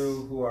Colts.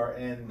 two who are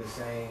in the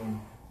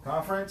same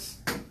conference.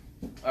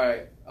 All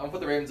right, I'm gonna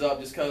put the Ravens up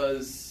just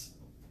because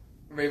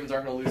Ravens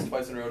aren't gonna lose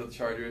twice in a row to the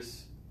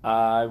Chargers.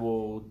 I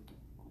will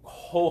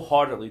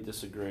wholeheartedly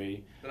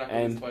disagree They're not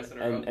gonna lose twice in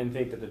a row. and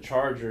think that the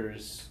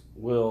Chargers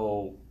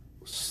will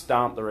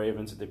stomp the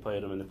Ravens if they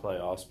played them in the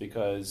playoffs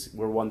because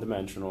we're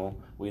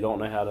one-dimensional. We don't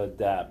know how to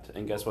adapt.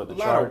 And guess what? The A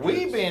lot Chargers... of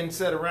we being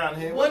said around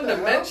here. What the hell?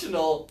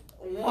 One-dimensional?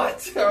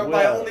 What?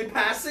 By only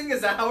passing?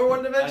 Is that how we're I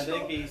one-dimensional?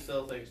 think he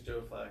still thinks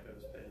Joe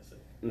Flacco's passing.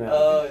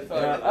 No.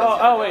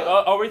 Wait.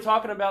 Are we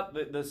talking about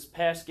this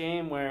past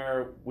game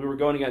where we were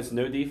going against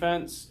no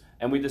defense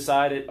and we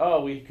decided,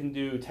 we can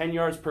do 10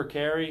 yards per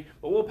carry,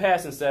 but we'll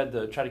pass instead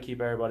to try to keep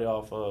everybody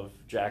off of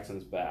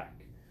Jackson's back?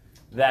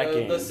 That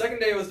game. The second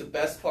day was the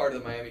best part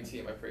of the Miami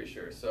team, I'm pretty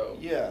sure. So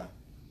Yeah,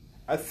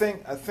 I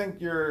think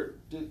you're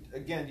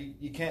again.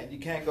 You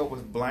can't go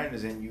with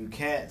blinders, and you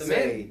can't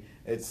say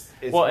it's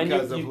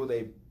because of who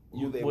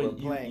they were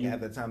playing at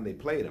the time they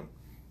played them.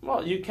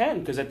 Well, you can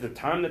because at the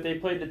time that they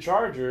played the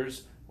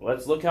Chargers,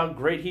 let's look how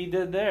great he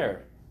did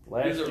there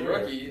last he's a year.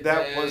 rookie.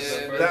 That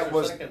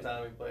was Second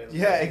time we played him.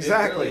 Yeah,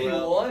 exactly. We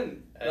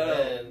won.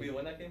 And We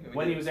won that game.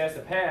 When he was asked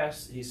to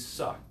pass, he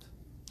sucked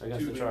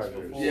against the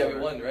Chargers. Yeah, we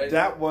won, right?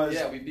 That was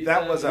we beat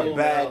that them. was a Blown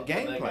bad out,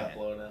 game and they plan. got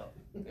blown out.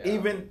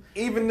 Yeah.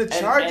 Even the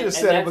Chargers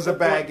said it was a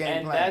bad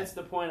game plan. And that's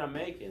the point I'm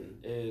making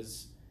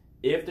is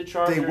if the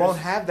Chargers... They won't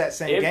have that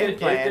same game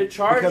plan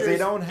because they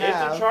don't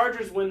have... If the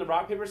Chargers win the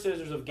rock, paper,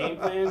 scissors of game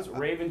plans,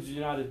 Ravens do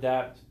not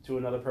adapt to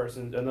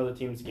another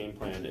team's game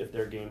plan if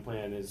their game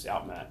plan is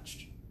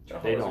outmatched. John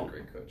They Harbaugh's don't. a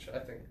great coach. I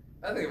think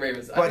the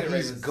Ravens... But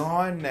he's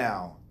gone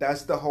now.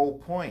 That's the whole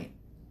point.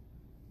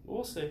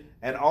 We'll see.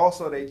 And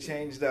also they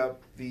changed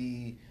up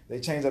the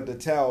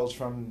tells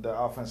from the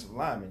offensive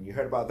lineman. You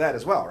heard about that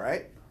as well,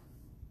 right?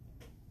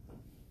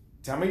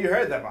 Tell me you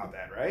heard about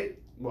that, right?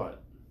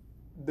 What?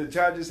 The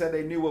Chargers said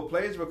they knew what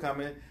players were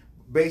coming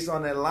based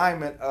on the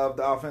alignment of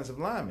the offensive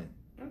lineman.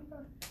 Okay.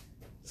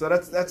 So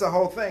that's a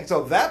whole thing.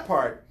 So that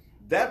part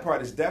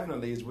is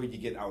definitely where you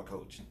get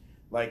outcoached.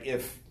 Like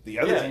if the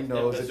other team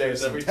knows that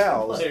there's some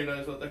tells. Player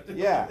knows what they're doing.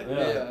 Yeah. It's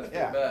pretty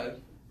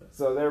bad.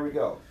 So there we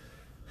go.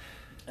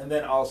 And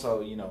then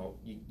also,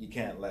 you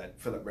can't let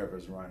Phillip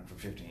Rivers run for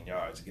 15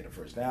 yards to get a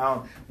first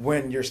down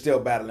when you're still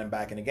battling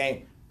back in the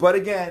game. But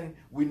again,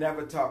 we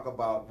never talk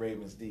about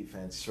Ravens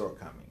defense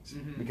shortcomings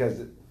because,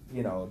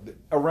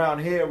 around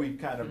here we've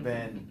kind of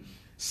been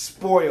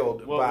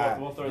spoiled by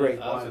great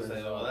I was going to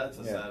say, that's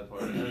a sad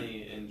part.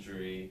 Any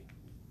injury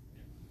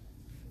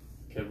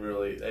could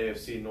really,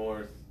 AFC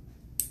North,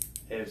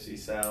 AFC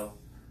South,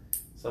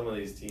 some of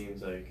these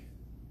teams, like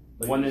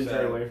one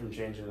injury away from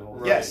changing the whole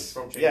right, Yes.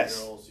 from changing Yes.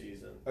 the whole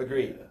season.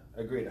 Agreed.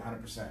 Yeah. Agreed,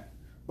 100%.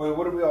 But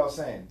what are we all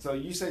saying? So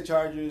you say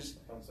Chargers.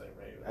 I'm saying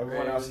Ravens.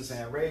 Everyone else is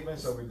saying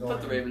Ravens, so we're going.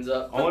 Put the Ravens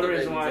up. Only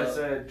reason why I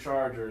said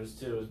Chargers,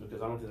 too, is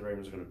because I don't think the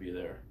Ravens are going to be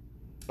there.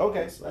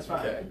 Okay, that's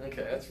fine.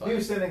 Okay, that's fine.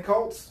 Houston and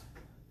Colts.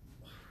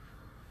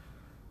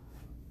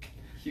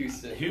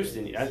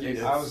 Houston. I think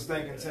I was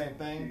thinking same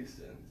thing.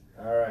 Houston.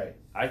 All right.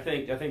 I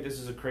think this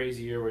is a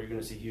crazy year where you're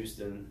going to see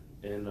Houston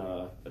in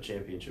a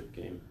championship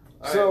game.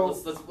 All right,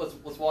 So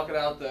let's walk it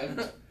out then.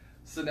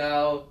 So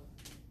now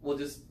we'll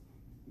just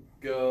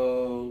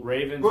go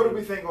Ravens. who do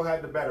we think will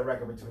have the better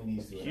record between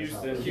these two?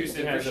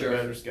 Houston has for sure. a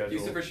better schedule.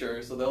 Houston for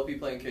sure. So they'll be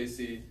playing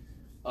KC.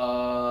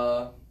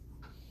 All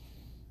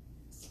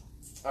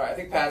right, I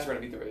think Pats are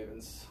going to beat the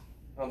Ravens.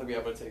 I don't think we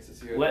have what it takes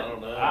this year. I don't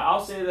know.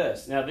 I'll say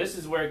this. Now, this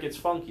is where it gets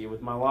funky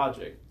with my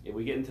logic. If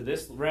we get into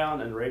this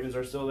round and the Ravens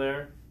are still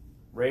there,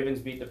 Ravens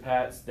beat the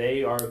Pats.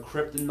 They are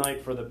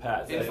kryptonite for the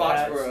Pats. In The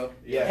Foxborough. Pats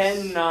Yes.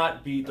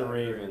 cannot beat the I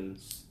agree.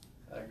 Ravens.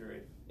 I agree.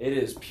 It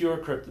is pure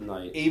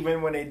kryptonite.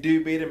 Even when they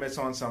do beat them, it's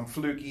on some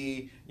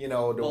fluky, the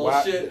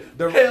Bullshit.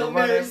 the Hail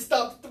Mary running,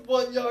 stopped at the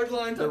 1 yard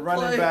line to the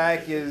running play.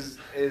 back is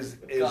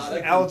God,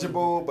 I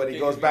eligible, but he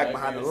can't goes get back my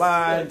behind the ears.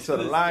 line, Yeah, so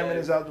the this lineman guy.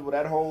 is eligible.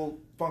 That whole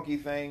funky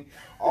thing.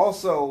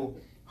 Also,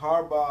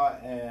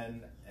 Harbaugh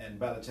and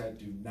Belichick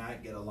do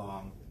not get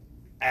along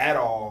at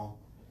all.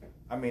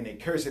 I mean, they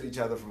curse at each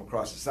other from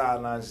across the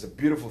sidelines. It's a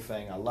beautiful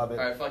thing. I love it.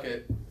 All right, fuck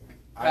it.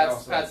 I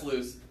Pats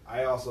lose.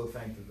 I also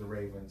think that the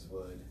Ravens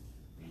would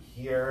be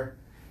here.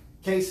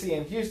 KC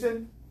and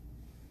Houston.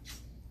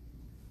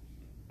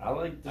 I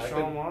like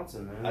Deshaun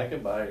Watson, man. I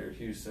could buy your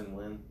Houston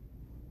win.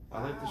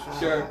 I like Deshaun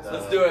Sure, Watson.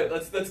 let's do it.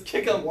 Let's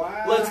kick them.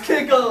 Wow. Let's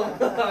kick them.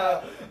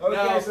 Okay,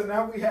 Now, so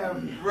now we have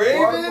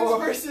Ravens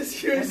Baltimore versus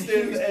Houston,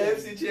 Houston.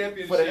 AFC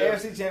Championship. for the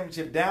AFC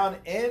Championship down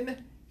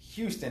in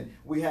Houston.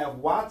 We have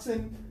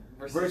Watson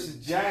versus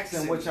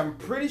Jackson, which I'm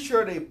pretty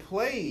sure they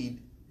played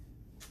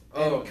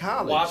in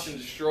college. Watson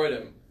destroyed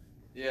him.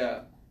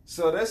 Yeah.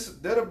 So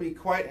that'll be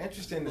quite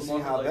interesting to see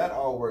how that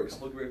all A works.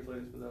 couple great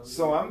players for them.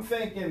 So I'm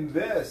thinking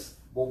this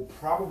will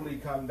probably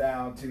come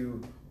down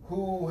to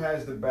who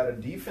has the better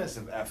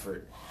defensive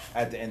effort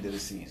at the end of the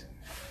season.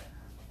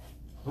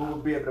 Who will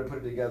be able to put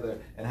it together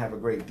and have a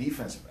great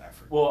defensive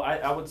effort? Well,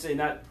 I would say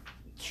not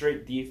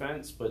straight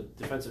defense, but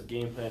defensive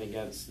game plan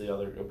against the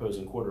other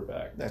opposing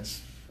quarterback.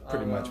 That's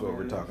pretty much what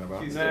we're talking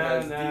about.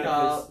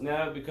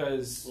 No,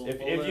 because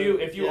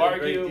if you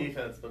argue great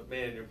defense, but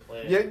man, you're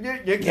playing. Your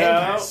game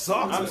plan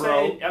sucks,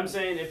 bro. I'm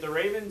saying if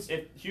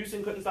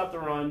Houston couldn't stop the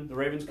run, the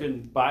Ravens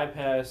could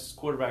bypass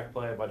quarterback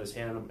play by just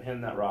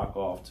handing that rock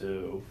off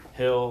to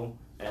Hill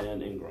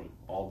and Ingram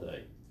all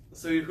day.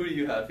 So who do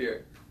you have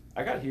here?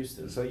 I got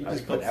Houston. So you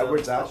just put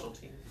Edwards out.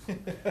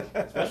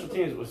 Special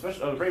teams,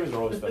 the Ravens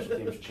are always special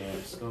teams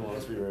champs. Come on,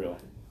 let's be real.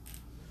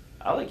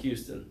 I like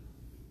Houston.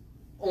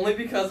 Only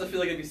because I feel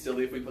like it'd be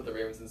silly if we put the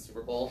Ravens in the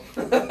Super Bowl.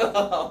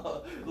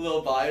 A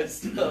little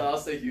biased. I'll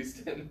say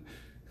Houston.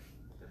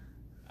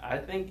 I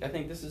think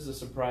this is a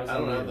surprise. I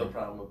don't have the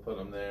problem with putting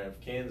them there. If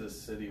Kansas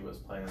City was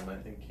playing them, I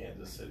think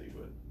Kansas City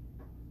would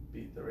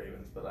beat the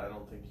Ravens, but I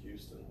don't think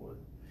Houston would.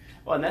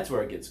 Well, and that's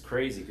where it gets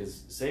crazy,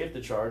 because say if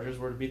the Chargers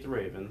were to beat the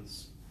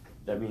Ravens,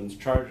 that means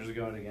Chargers are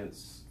going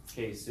against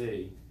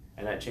KC,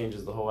 and that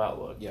changes the whole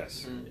outlook.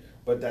 Yes. Mm-hmm.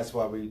 But that's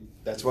why we're here.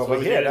 That's why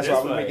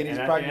we're making these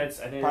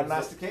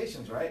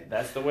prognostications, right?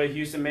 That's the way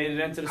Houston made it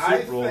into the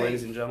Super Bowl,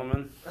 ladies and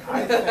gentlemen.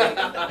 I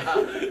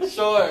think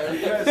sure.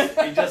 Because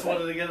he just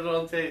wanted to get it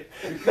on tape.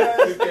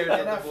 Because the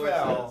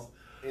NFL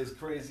is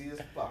crazy as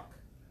fuck.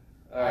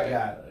 Right. I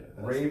got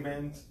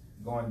Ravens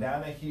going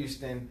down to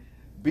Houston,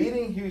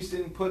 beating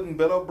Houston, putting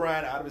Bill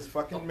O'Brien out of his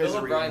fucking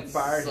misery and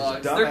firing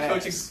his dumb Their ass.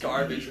 coaching's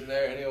garbage in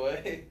there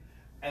anyway.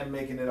 And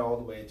making it all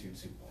the way to the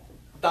Super Bowl.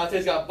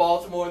 Dante's got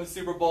Baltimore in the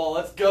Super Bowl.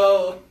 Let's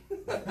go.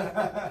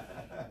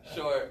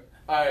 Sure.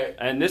 All right.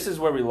 And this is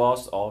where we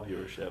lost all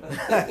viewership.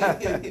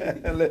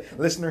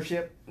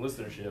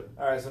 Listenership.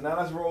 All right, so now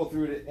let's roll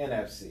through the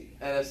NFC.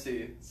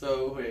 NFC.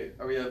 So wait,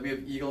 we have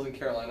Eagles and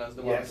Carolina as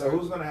the Yeah. So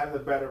who's going to have the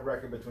better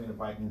record between the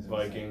Vikings and the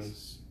Vikings.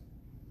 Saints?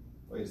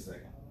 Wait a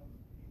second.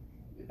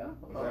 Yeah.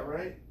 Is that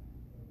right?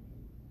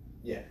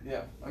 Yeah.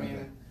 Yeah. I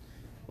mean.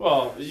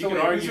 Well, you can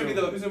argue who's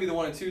going to be the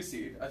 1 and 2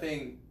 seed? I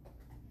think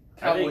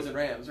Cowboys and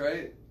Rams,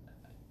 right?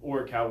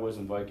 Or Cowboys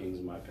and Vikings,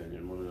 in my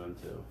opinion, one of them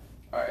two.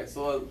 All right,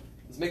 so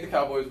let's make the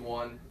Cowboys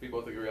 1. We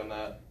both agree on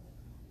that.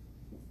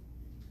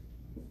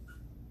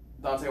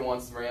 Dante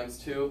wants the Rams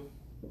 2.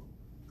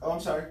 Oh,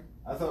 I'm sorry.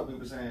 I thought we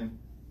were saying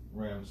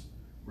Rams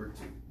were 2.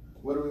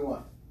 What do we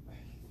want?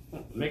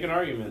 Make an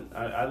argument.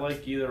 I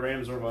like either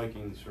Rams or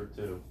Vikings for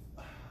 2.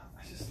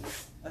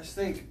 I just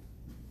think.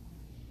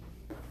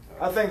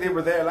 I think they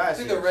were there last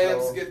year. I think the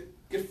Rams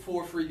get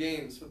 4 free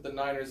games with the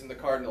Niners and the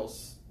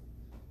Cardinals.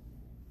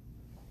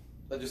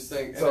 I just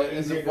think, so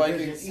and the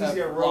Vikings have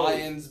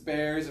Lions,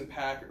 Bears, and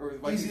Packers. Or the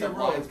Vikings have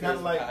Lions, Bears,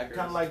 and Packers.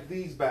 Kind of like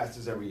these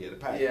bastards every year. The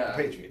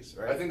Patriots,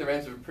 right? I think the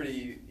Rams have a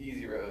pretty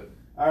easy road.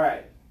 All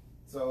right.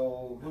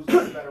 So who's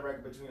got a better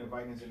record between the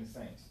Vikings and the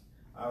Saints?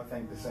 I would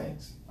think the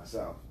Saints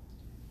myself.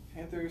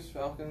 Panthers,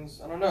 Falcons.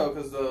 I don't know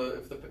because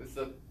if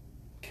the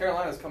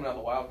Carolina's coming out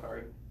the wild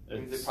card, it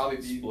means they probably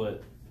beat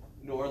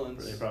New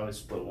Orleans. They probably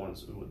split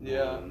once with New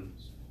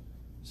Orleans.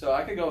 So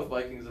I could go with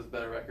Vikings as a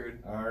better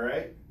record. All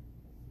right.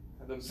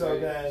 So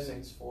then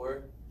Saints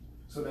 4.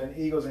 So then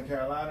Eagles and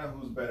Carolina,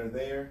 who's better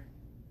there?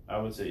 I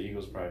would say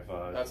Eagles probably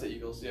 5. I'd say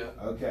Eagles, yeah.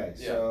 Okay,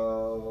 yeah.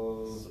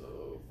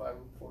 So 5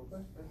 and 4.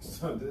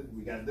 So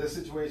we got this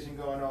situation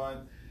going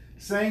on.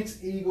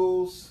 Saints,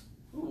 Eagles,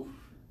 and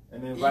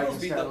then Eagles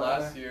Vikings, beat Carolina.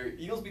 them last year.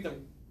 Eagles beat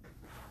them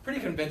pretty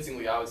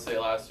convincingly, I would say,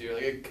 last year.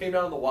 Like it came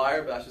down to the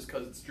wire, but that's just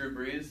because it's Drew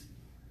Brees.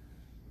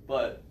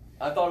 But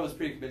I thought it was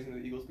pretty convincing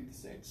that the Eagles beat the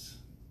Saints.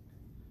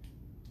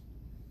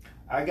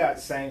 I got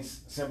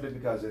Saints simply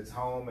because it's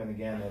home, and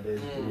again, it is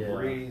Drew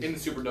Brees. In the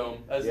Superdome.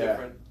 That's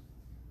different.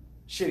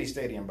 Shitty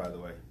stadium, by the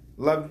way.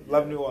 Love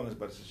New Orleans,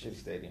 but it's a shitty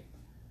stadium.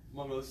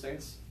 Want to go with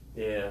Saints?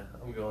 Yeah,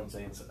 I'm going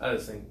Saints. I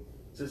just think,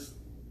 just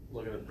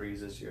looking at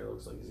Breeze this year, it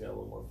looks like he's got a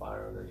little more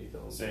fire underneath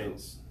him.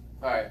 Saints.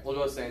 All right, we'll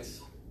go with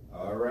Saints.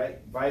 All right,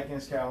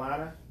 Vikings,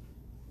 Carolina.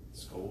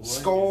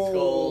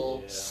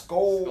 Skull.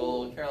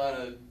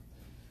 Carolina.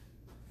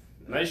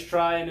 Nice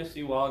try,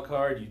 NFC wild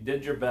card. You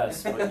did your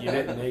best, but you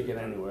didn't make it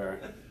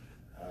anywhere.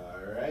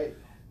 All right.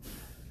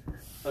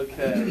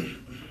 Okay.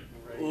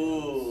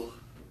 Ooh.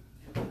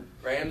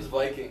 Rams,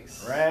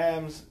 Vikings.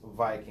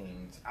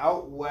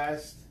 Out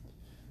west,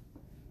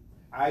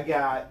 I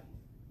got...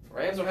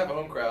 Rams don't have a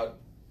home crowd.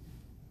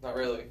 Not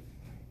really.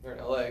 They're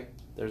in LA.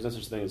 There's no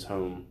such thing as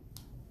home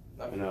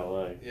in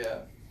LA.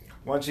 Yeah.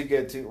 Once you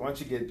get to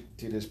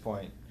this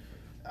point,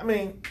 I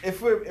mean,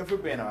 if we're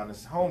being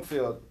honest, home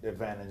field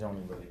advantage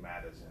only really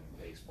matters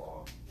in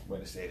baseball when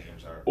the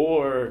stadiums are.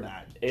 Or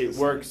not it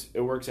works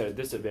at a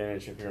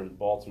disadvantage if you're in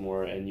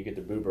Baltimore and you get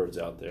the Boo Birds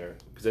out there,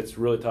 because it's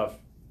really tough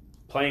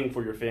playing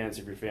for your fans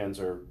if your fans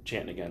are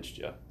chanting against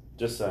you.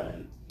 Just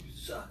saying. You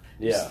suck.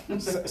 Yeah.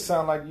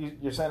 Sound like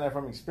you're saying that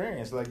from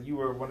experience, like you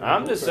were one of the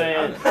I'm just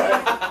saying.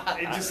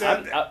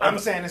 I'm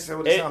saying this.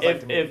 What it sounds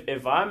like to me.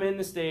 If I'm in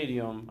the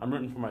stadium, I'm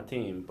rooting for my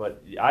team.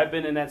 But I've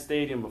been in that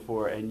stadium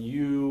before, and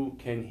you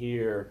can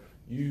hear,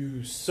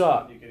 "You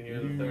suck." You can hear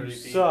the 30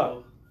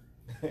 suck.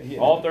 people. Yeah.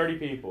 All 30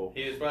 people.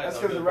 He was probably That's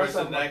because the rest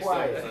of them are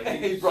quiet. Like,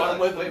 He brought him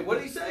with him. Wait, what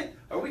did he say?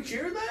 Are we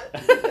cheering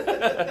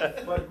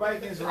that? But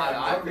Vikings, Rams. I What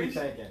are we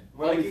appreciate- thinking?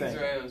 Vikings,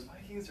 Rams.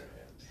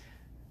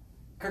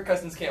 Kirk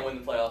Cousins can't win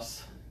the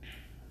playoffs.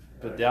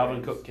 But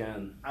Dalvin Cook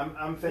can.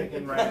 I'm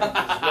thinking Rams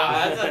as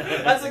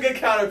well. That's a good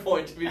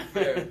counterpoint, to be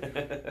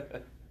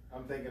fair.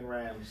 I'm thinking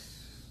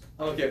Rams.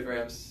 I'm okay with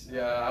Rams.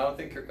 Yeah, I don't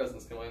think Kirk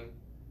Cousins can win.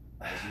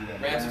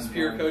 Rams is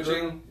pure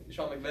coaching.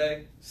 Sean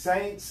McVay.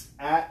 Saints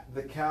at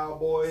the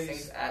Cowboys.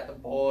 Saints at the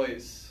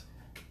boys.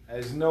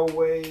 There's no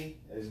way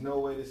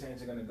the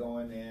Saints are going to go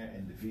in there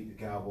and defeat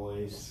the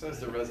Cowboys. So is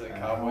the resident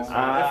Cowboys. If we're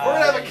I-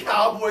 going to have a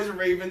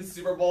Cowboys-Ravens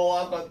Super Bowl,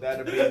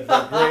 That'd be the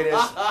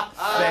greatest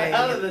thing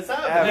How did this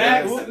happen?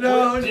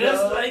 ever.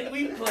 Just like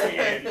we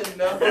planned.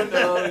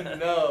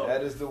 No.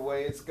 That is the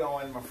way it's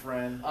going, my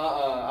friend.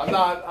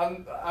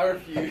 I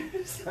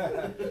refuse.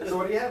 So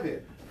what do you have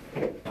here?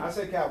 I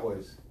say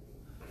Cowboys.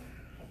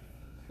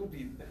 Who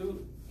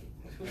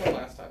won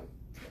last time?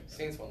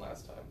 Saints won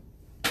last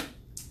time.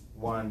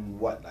 Won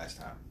what last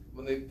time?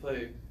 When they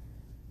played,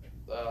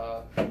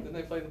 didn't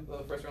they play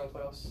the first round of the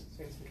playoffs?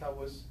 Saints and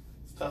Cowboys.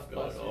 It's tough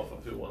going off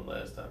of who won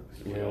last time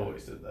because we Yeah.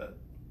 always did that.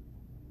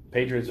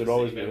 Patriots would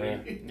always be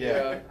there.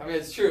 Yeah, I mean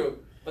it's true,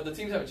 but the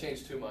teams haven't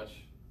changed too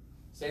much.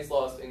 Saints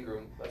lost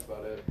Ingram. That's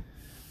about it.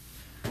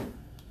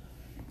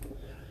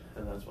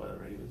 And that's why the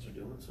Ravens are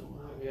doing so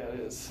well. Yeah, it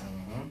is.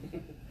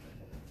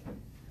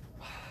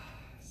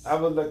 I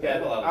would look They at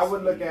have it. a lot of I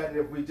would look speed. at it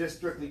if we just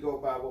strictly go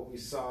by what we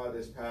saw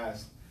this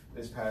past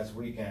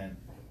weekend.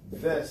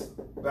 This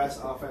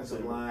best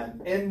offensive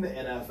line in the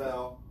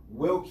NFL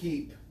will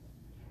keep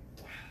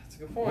That's a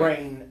good point.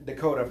 Brain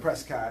Dakota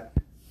Prescott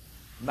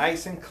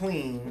nice and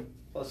clean.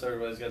 Plus,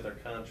 everybody's got their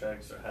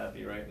contracts. They're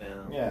happy right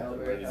now. Yeah,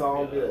 Everybody's it's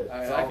all happy. good.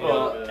 I It's all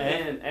feel- good.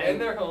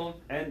 And they're home.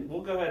 And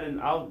we'll go ahead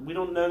and we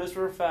don't know this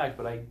for a fact,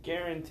 but I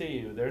guarantee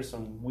you there's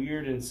some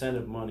weird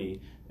incentive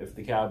money if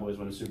the Cowboys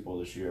win a Super Bowl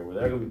this year, where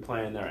they're going to be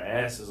playing their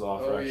asses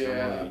off for Oh, extra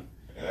yeah. money.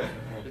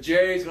 But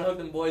Jerry's gonna hook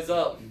them boys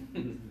up.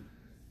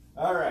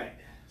 All right.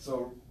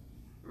 So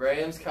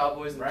Rams,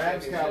 Cowboys, and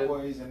Rams, championship.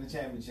 Cowboys in the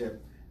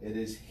championship. It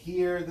is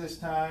here this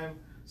time.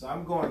 So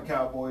I'm going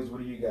Cowboys. What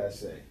do you guys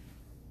say?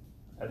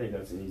 I think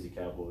that's an easy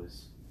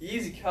Cowboys.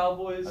 Easy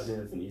Cowboys. I think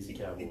that's an easy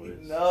Cowboys.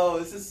 No,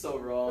 this is so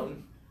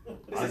wrong.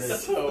 I This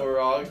is think- so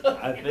wrong.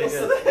 I think this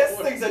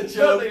it's- thing's a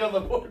joke. Nothing on the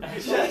board.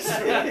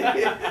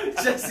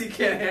 Jesse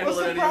can't handle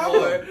What's it the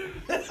anymore.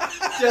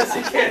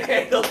 Jesse can't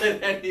handle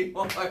it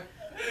anymore.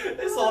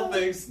 This whole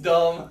thing's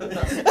dumb.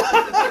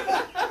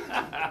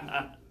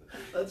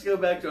 Let's go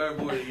back to our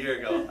board a year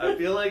ago. I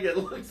feel like it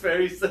looks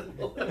very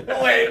similar.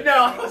 Wait, no,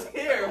 I was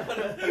here.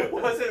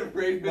 Was it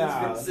Ravens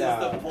versus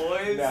the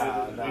boys?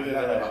 No, We didn't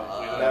never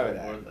have that. a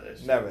board last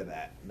year. Never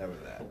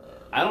that.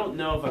 I don't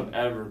know if I've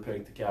ever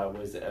picked the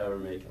Cowboys to ever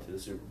make it to the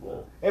Super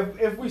Bowl.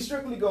 If we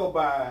strictly go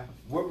by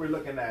what we're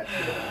looking at,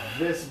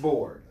 this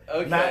board,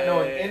 Okay. not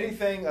knowing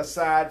anything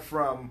aside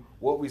from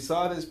what we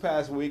saw this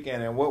past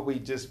weekend and what we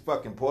just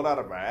fucking pulled out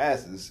of our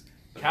asses,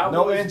 Cowboys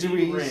no beat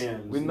injuries,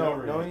 Rams. we know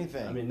Rams.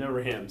 anything. I mean, no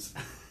Rams.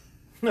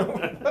 no,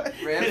 what?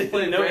 Rams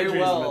played No very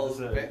injuries, well. I'm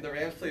about to say. The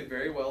Rams played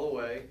very well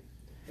away.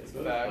 They Facts.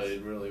 both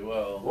played really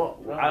well.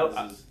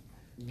 Well,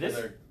 This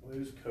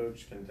whose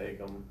coach can take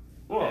them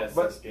Well, past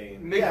but- this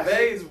game?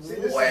 McVay is See,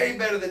 this way is-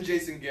 better than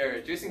Jason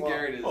Garrett. Jason Well,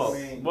 Garrett is. Well,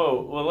 I mean,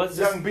 well, let's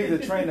just. Young B, the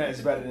trainer,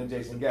 is better than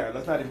Jason Garrett.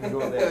 Let's not even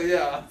go there.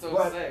 yeah, that's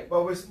what I'm saying.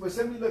 But we're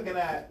simply looking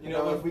at, you You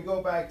know, know, if we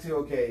go back to,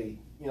 okay,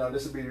 you know,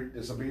 this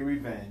will be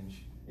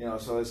revenge, you know,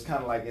 so it's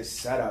kind of like it's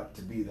set up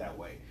to be that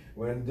way.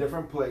 We're in a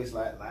different place.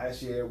 Like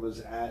last year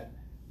was at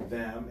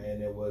them,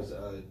 and it was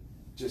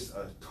just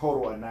a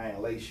total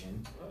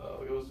annihilation.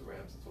 It was the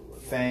Rams. That's what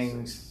it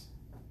was.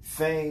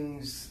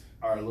 Things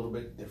are a little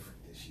bit different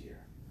this year,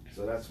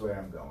 so that's where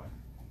I'm going.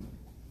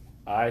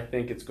 I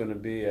think it's going to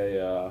be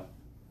a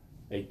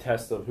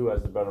test of who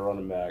has the better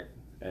running back,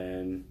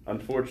 and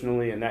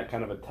unfortunately, in that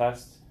kind of a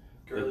test,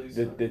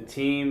 the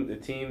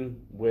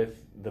team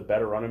with the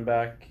better running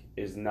back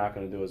is not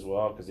going to do as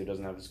well because he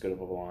doesn't have as good of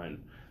a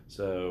line.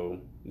 So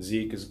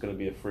Zeke is going to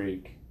be a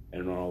freak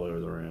and run all over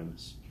the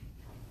Rams.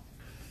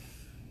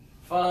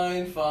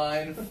 Fine.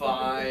 Fine.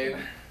 Fine.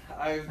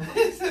 I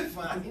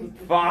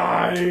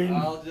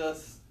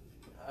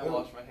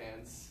wash my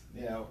hands.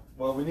 You know,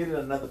 well, we needed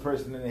another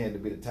person in here to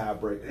be the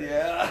tiebreaker.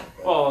 Yeah.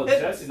 Well,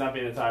 Jesse's not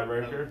being a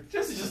tiebreaker.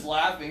 Jesse's just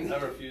laughing. I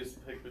refuse to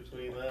pick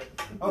between that.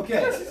 Okay.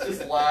 Jesse's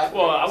just laughing.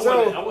 Well, I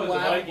So- wanted the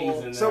Vikings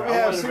in there. So we I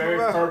have wanted a Super very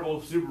Bowl-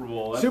 purple Super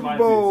Bowl. That's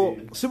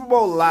my Super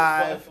Bowl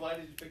live. Why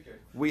did you pick her?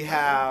 We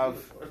have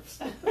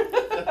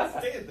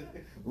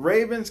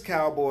Ravens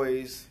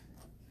Cowboys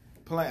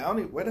playing.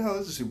 Where the hell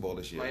is the Super Bowl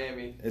this year?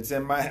 Miami. It's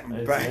in Miami.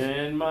 It's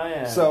in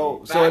Miami.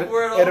 So Back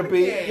where it all it'll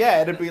be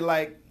began. it'll be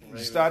like you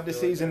Ravens start the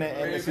feel like season they're and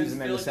end the Ravens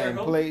season in feel the like they're same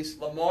home. place.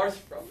 Lamar's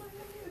from Miami.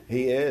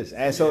 He is,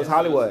 and so is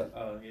Hollywood.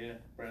 Oh yeah.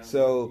 Brown.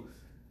 So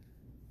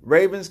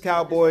Ravens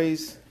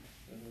Cowboys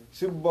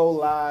Super Bowl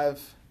live.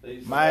 They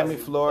used to Miami,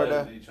 play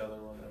Florida. with each other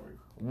whenever.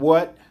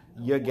 What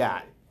you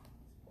got?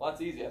 Well,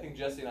 that's easy. I think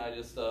Jesse and I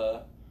just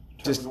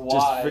Just determined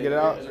why figured it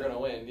the out? Ravens are going to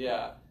win.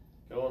 Yeah.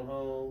 Going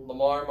home.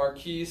 Lamar,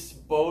 Marquise,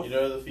 both You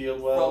know the field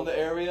well. from the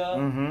area.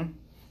 Mm-hmm.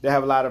 They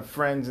have a lot of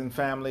friends and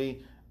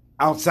family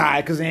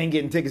outside because they ain't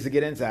getting tickets to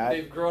get inside.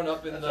 They've grown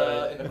up in That's the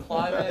right. in the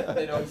climate.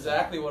 They know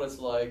exactly what it's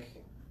like.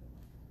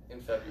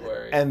 in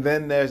February. And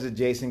then there's the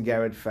Jason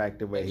Garrett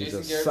factor where And he's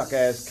Jason a Garrett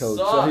suck-ass coach.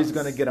 So he's sucks.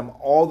 going to get them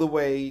all the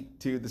way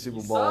to the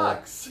Super He Bowl.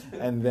 sucks.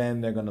 And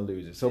then they're going to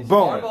lose it. So, Jason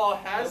boom. Harbaugh He'll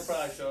has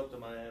probably show up to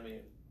Miami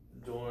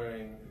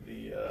during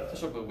the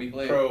show up a week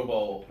later. Pro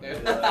Bowl.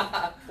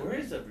 Yeah. Where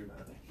is everybody?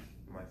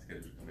 My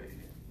schedule's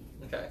amazing.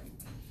 Okay.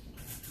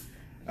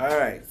 All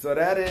right. So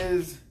that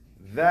is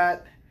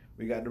that.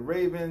 We got the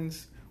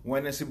Ravens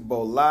winning Super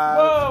Bowl live.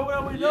 Whoa,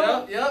 well, we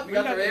know. Yep. We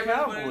got the Ravens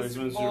Cowboys winning win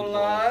Super Super Bowl Bowl.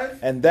 live.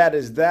 And that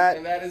is that.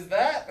 And that is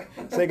that.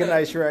 Say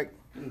goodnight, Shrek.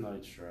 Good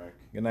night, Shrek.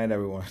 Good night,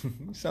 everyone.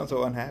 You sound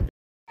so unhappy.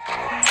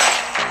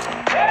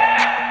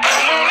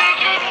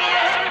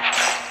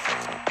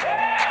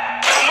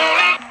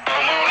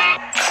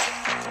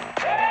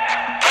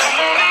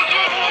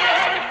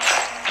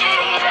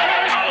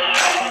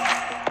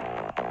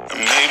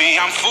 Maybe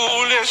I'm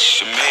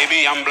foolish,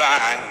 maybe I'm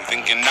blind,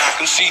 thinking I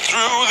can see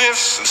through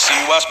this and see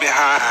what's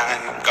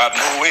behind. Got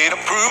no way to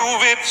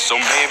prove it, so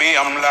maybe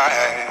I'm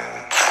lying.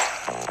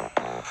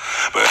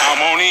 But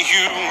I'm only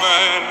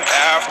human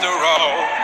after all.